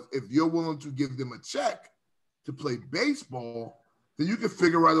 Because if you're willing to give them a check to play baseball, then you can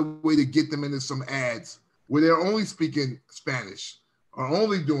figure out a way to get them into some ads where they're only speaking Spanish or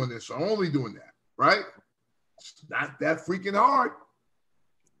only doing this or only doing that, right? It's not that freaking hard.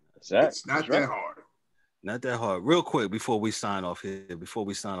 It's not that hard. Not that hard. Real quick before we sign off here,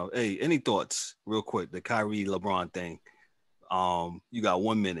 hey, any thoughts real quick, the Kyrie LeBron thing? You got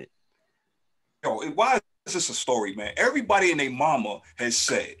 1 minute. Yo, why is this a story, man? Everybody and their mama has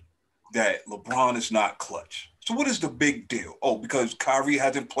said that LeBron is not clutch. So what is the big deal? Oh, because Kyrie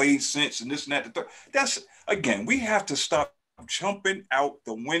hasn't played since and this and that. The third. That's, again, we have to stop jumping out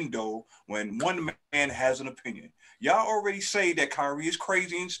the window when one man has an opinion. Y'all already say that Kyrie is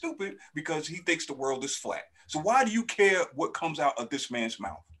crazy and stupid because he thinks the world is flat. So why do you care what comes out of this man's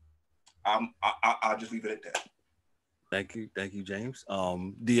mouth? I'll just leave it at that. Thank you, James.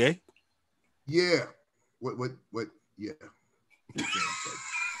 DA? Yeah. What? Yeah.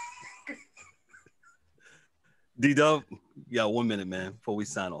 D-Dub, you got 1 minute, man, before we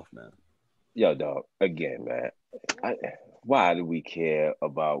sign off, man. Yo, dog, again, man. Why do we care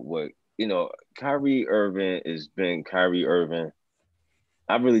about what, Kyrie Irving has been Kyrie Irving.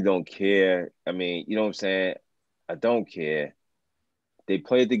 I really don't care. I mean, you know what I'm saying? I don't care. They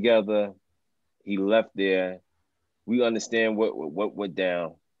played together. He left there. We understand what went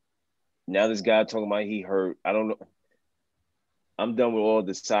down. Now this guy talking about he hurt. I don't know. I'm done with all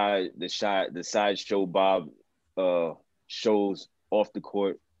the sideshow Bob shows off the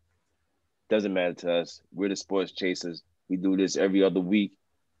court. Doesn't matter to us. We're the sports chasers. We do this every other week.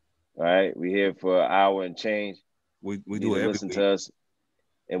 All right, we're here for an hour and change. We do it every listen week. to us,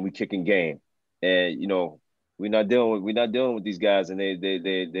 and we kicking game. And we're not dealing with these guys and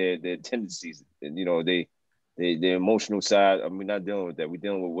their tendencies. And their emotional side. I mean, we're not dealing with that. We're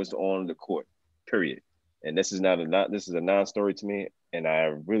dealing with what's on the court. Period. And this is a non-story to me, and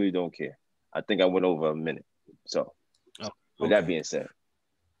I really don't care. I think I went over a minute. So, with that being said.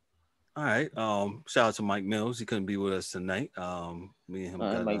 All right. Shout out to Mike Mills. He couldn't be with us tonight. Me and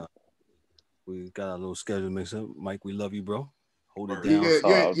him we got our little schedule mixed up. Mike, we love you, bro. Hold it down.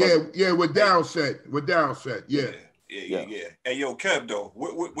 Yeah. What Darryl said. Yeah. Hey, yo, Kev, though,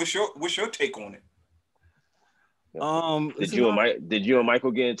 what's your take on it? Did you and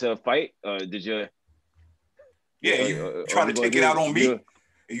Michael get into a fight? Did you? Yeah, you trying to take it out on me?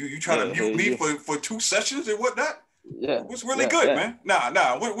 You trying to mute me for 2 sessions and whatnot? Yeah. What's really good, man?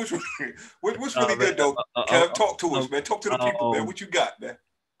 Nah. What's really good though? Kev, talk to us, man. Talk to the people, man. What you got, man?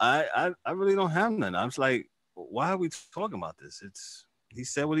 I really don't have none. I'm just like, why are we talking about this? He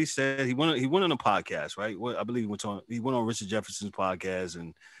said what he said. He went on a podcast, right? I believe he went on Richard Jefferson's podcast,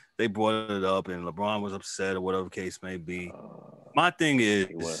 and they brought it up, and LeBron was upset or whatever case may be. My thing is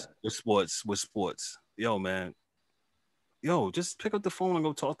with sports. Yo, man. Yo, just pick up the phone and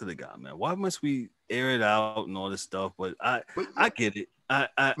go talk to the guy, man. Why must we air it out and all this stuff? But I get it.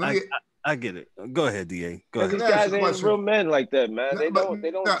 I get it. Go ahead, DA. Go ahead. These guys ain't real men like that, man. They don't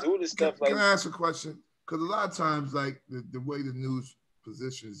do this stuff like. Can I ask a question? Because a lot of times, like the way the news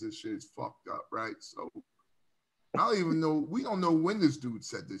positions this shit is fucked up, right? So I don't even know. We don't know when this dude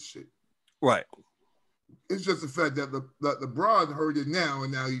said this shit. Right. It's just the fact that LeBron heard it now,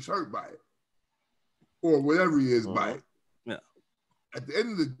 and now he's hurt by it, or whatever he is by it. Yeah. At the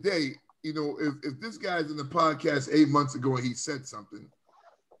end of the day, if this guy's in the podcast 8 months ago and he said something,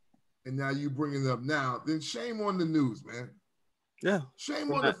 and now you bringing it up now, then shame on the news, man. Yeah.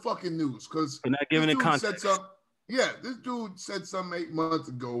 Shame on the fucking news, because you're not giving it context. This dude said something 8 months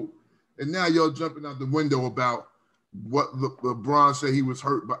ago, and now y'all jumping out the window about what LeBron said he was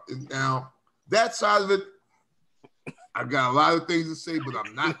hurt by. Now, that side of it, I got a lot of things to say, but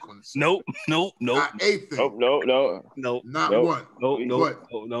I'm not going to say. Nope. Not a thing. No. Not one.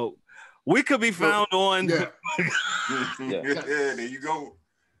 No. We could be found on. Yeah. There you go.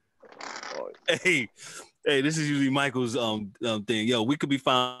 Hey, this is usually Michael's thing. Yo, we could be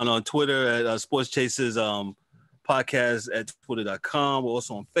found on Twitter at Sports Chasers podcast at twitter.com. We're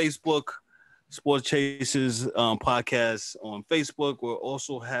also on Facebook, Sports Chasers podcast on Facebook. We'll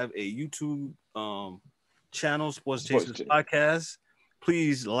also have a YouTube channel, Sports Chasers podcast.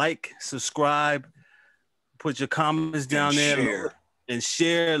 Please like, subscribe, put your comments down there, and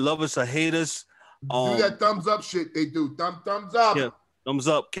share. Love us or hate us. Do that thumbs up shit they do. Thumbs up. Yeah, thumbs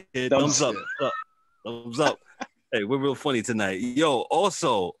up, kid. Thumbs up. Thumbs up. Hey, we're real funny tonight. Yo,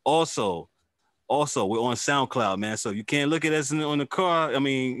 also, we're on SoundCloud, man. So you can't look at us on the car. I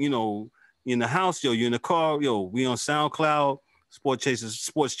mean, in the house, you're in the car, we on SoundCloud.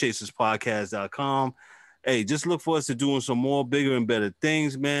 sportschaserspodcast.com. Hey, just look for us to doing some more bigger and better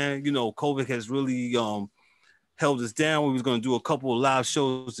things, man. You know, COVID has really held us down. We was going to do a couple of live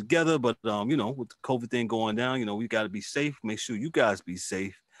shows together, but you know, with the COVID thing going down, you know, we got to be safe. Make sure you guys be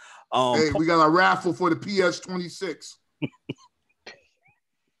safe. Hey, we got a raffle for the PS26.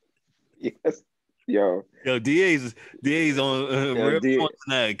 Yes. Yo, DA's on real DA.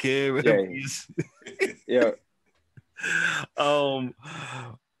 tonight, kid. Yeah.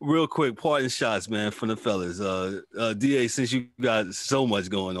 Real quick, parting shots, man, from the fellas. DA, since you got so much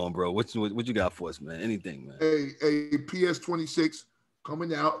going on, bro, what you got for us, man? Anything, man? A PS26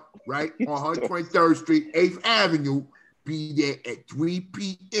 coming out right on 123rd Street, 8th Avenue. Be there at 3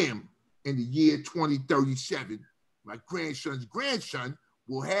 p.m. in the year 2037. My grandson's grandson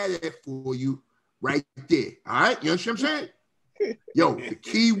will have that for you right there. All right? You understand what I'm saying? Yo, the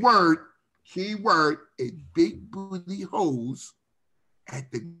key word is big booty hoes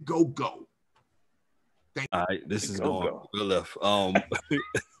at the go-go. All right, this is going real left.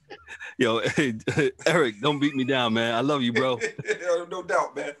 Yo, hey, Eric, don't beat me down, man. I love you, bro. No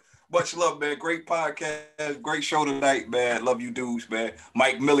doubt, man. Much love, man. Great podcast. Great show tonight, man. Love you dudes, man.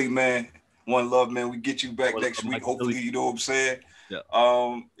 Mike Millie, man. One love, man. We get you back next week. Hopefully, you know what I'm saying? Yeah.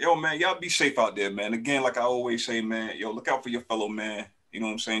 Yo, man, y'all be safe out there, man. Again, like I always say, man, yo, look out for your fellow man. You know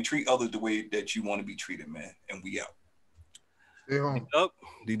what I'm saying? Treat others the way that you want to be treated, man. And we out. Stay home.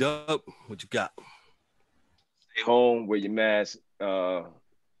 D-Dub, what you got? Stay home, wear your mask,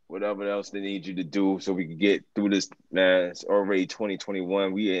 whatever else they need you to do so we can get through this, man. It's already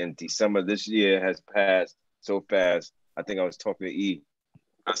 2021. We in December. This year has passed so fast. I think I was talking to E.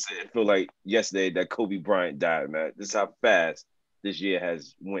 I said, it feel like yesterday that Kobe Bryant died, man. This is how fast this year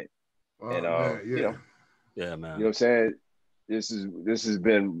has went. And, man, you know, yeah, man. You know what I'm saying? This has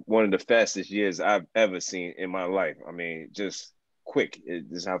been one of the fastest years I've ever seen in my life. I mean, just quick. This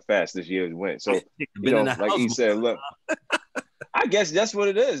is how fast this year went. So, you know, like he said, look, I guess that's what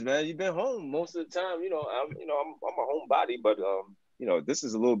it is, man. You've been home most of the time. I'm a homebody, but you know, this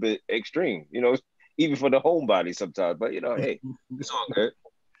is a little bit extreme. You know, even for the homebody sometimes. But you know, hey, it's all good.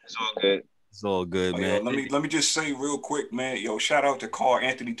 It's all good. It's all good, man. Yo, let me just say real quick, man. Yo, shout out to Carl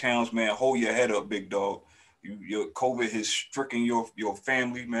Anthony Towns, man. Hold your head up, big dog. Your COVID has stricken your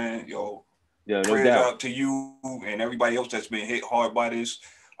family, man. Yo, yeah, no prayers doubt. out to you and everybody else that's been hit hard by this.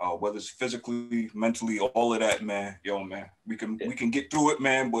 Whether it's physically, mentally, all of that, man. Yo, man, we can get through it,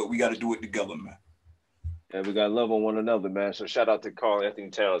 man. But we got to do it together, man. Yeah, we got to love on one another, man. So shout out to Carl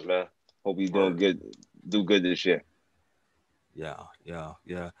Anthony Towns, man. Hope he's doing good, do good this year. Yeah.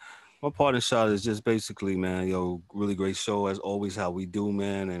 My parting shot is just basically, man, yo, really great show as always, how we do,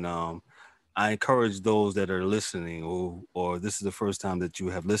 man. And I encourage those that are listening or this is the first time that you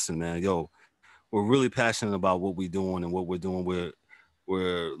have listened, man. Yo, we're really passionate about what we're doing and what we're doing.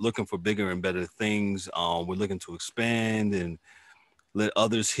 We're looking for bigger and better things. We're looking to expand and let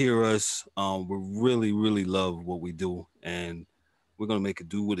others hear us. We really, really love what we do, and we're gonna make it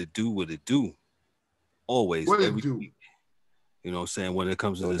do what it do. Always, every week. You know what I'm saying? When it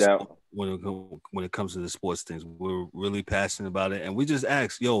comes to this, when it comes to the sports things, we're really passionate about it. And we just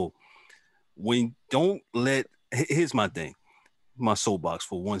ask, yo, here's my thing, my soapbox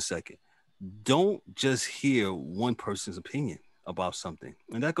for 1 second. Don't just hear one person's opinion about something.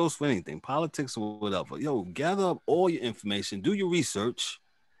 And that goes for anything, politics or whatever. Yo, gather up all your information, do your research,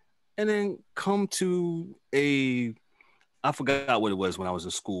 and then come to I forgot what it was when I was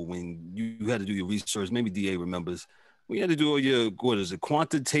in school, when you had to do your research. Maybe DA remembers. We had to do all your,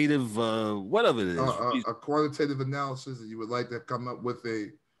 quantitative, whatever it is. A quantitative analysis, and you would like to come up with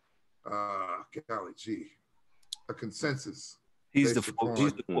a consensus. He's the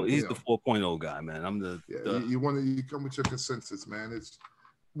 4.0 guy, man. I'm you come with your consensus, man.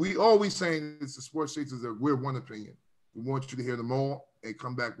 We always saying it's the sports chasers that we're one opinion. We want you to hear them all and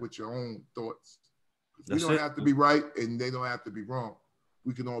come back with your own thoughts. We don't have to be right, and they don't have to be wrong.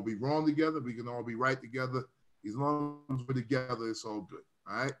 We can all be wrong together. We can all be right together. As long as we're together, it's all good.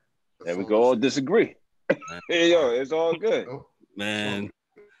 All right? And we can all disagree. It's all good. Man,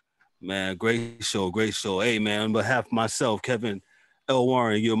 great show. Hey, man, on behalf of myself, Kevin L.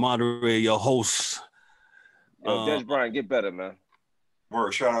 Warren, your moderator, your host. Des Bryant, get better, man.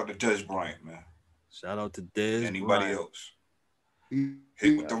 Word, shout out to Des Bryant, man. Shout out to Des. Anybody else?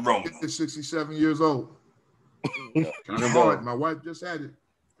 Hit with the Rona. He's 67 years old. Kind of hard. My wife just had it.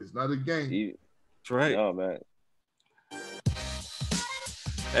 It's not a game. That's right. Oh, man.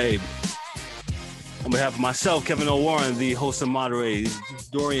 Hey, on behalf of myself, Kevin O. Warren, the host and moderator,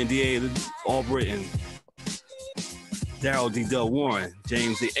 Dorian D.A., All Britain, Daryl D. Dell Warren,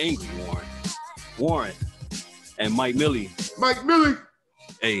 James the Angry Warren, and Mike Millie, Mike Millie.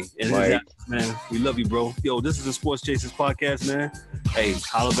 Hey, and man, we love you, bro. Yo, this is the Sports Chasers podcast, man. Hey,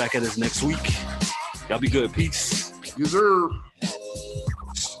 holler back at us next week. Y'all be good. Peace. Yes, sir.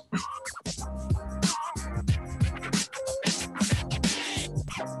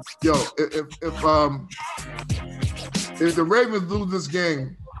 Yo, if the Ravens lose this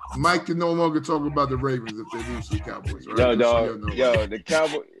game, Mike can no longer talk about the Ravens if they lose to the Cowboys. Right? Yo, dog. Yo, the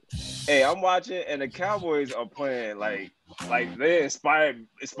Cowboys. Hey, I'm watching, and the Cowboys are playing like they're inspired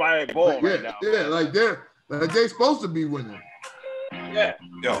ball right now. Yeah, like they're supposed to be winning. Yeah.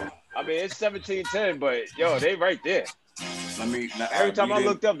 Yo. I mean, it's 17-10, but yo, they right there. Every time I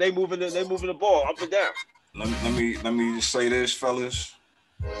looked up, they moving the ball up and down. Let me just say this, fellas.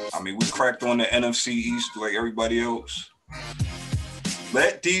 I mean, we cracked on the NFC East like everybody else.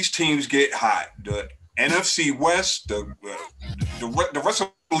 Let these teams get hot. The NFC West, the rest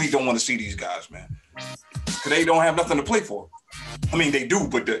of the league don't want to see these guys, man, because they don't have nothing to play for. I mean, they do,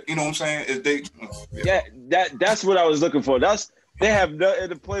 but you know what I'm saying? That's what I was looking for. They have nothing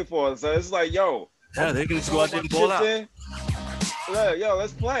to play for, so it's like, yo, yeah, they can just go out there and ball out. Yo,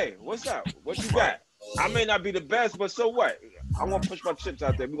 let's play. What's up? What you got? I may not be the best, but so what? I want to push my chips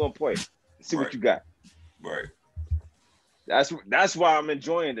out there. We're gonna play. See what you got. Right. That's why I'm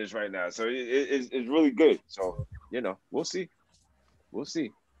enjoying this right now. So it's really good. So we'll see.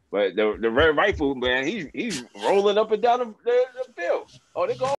 But the Red Rifle, man, he's rolling up and down the field. Oh, they go.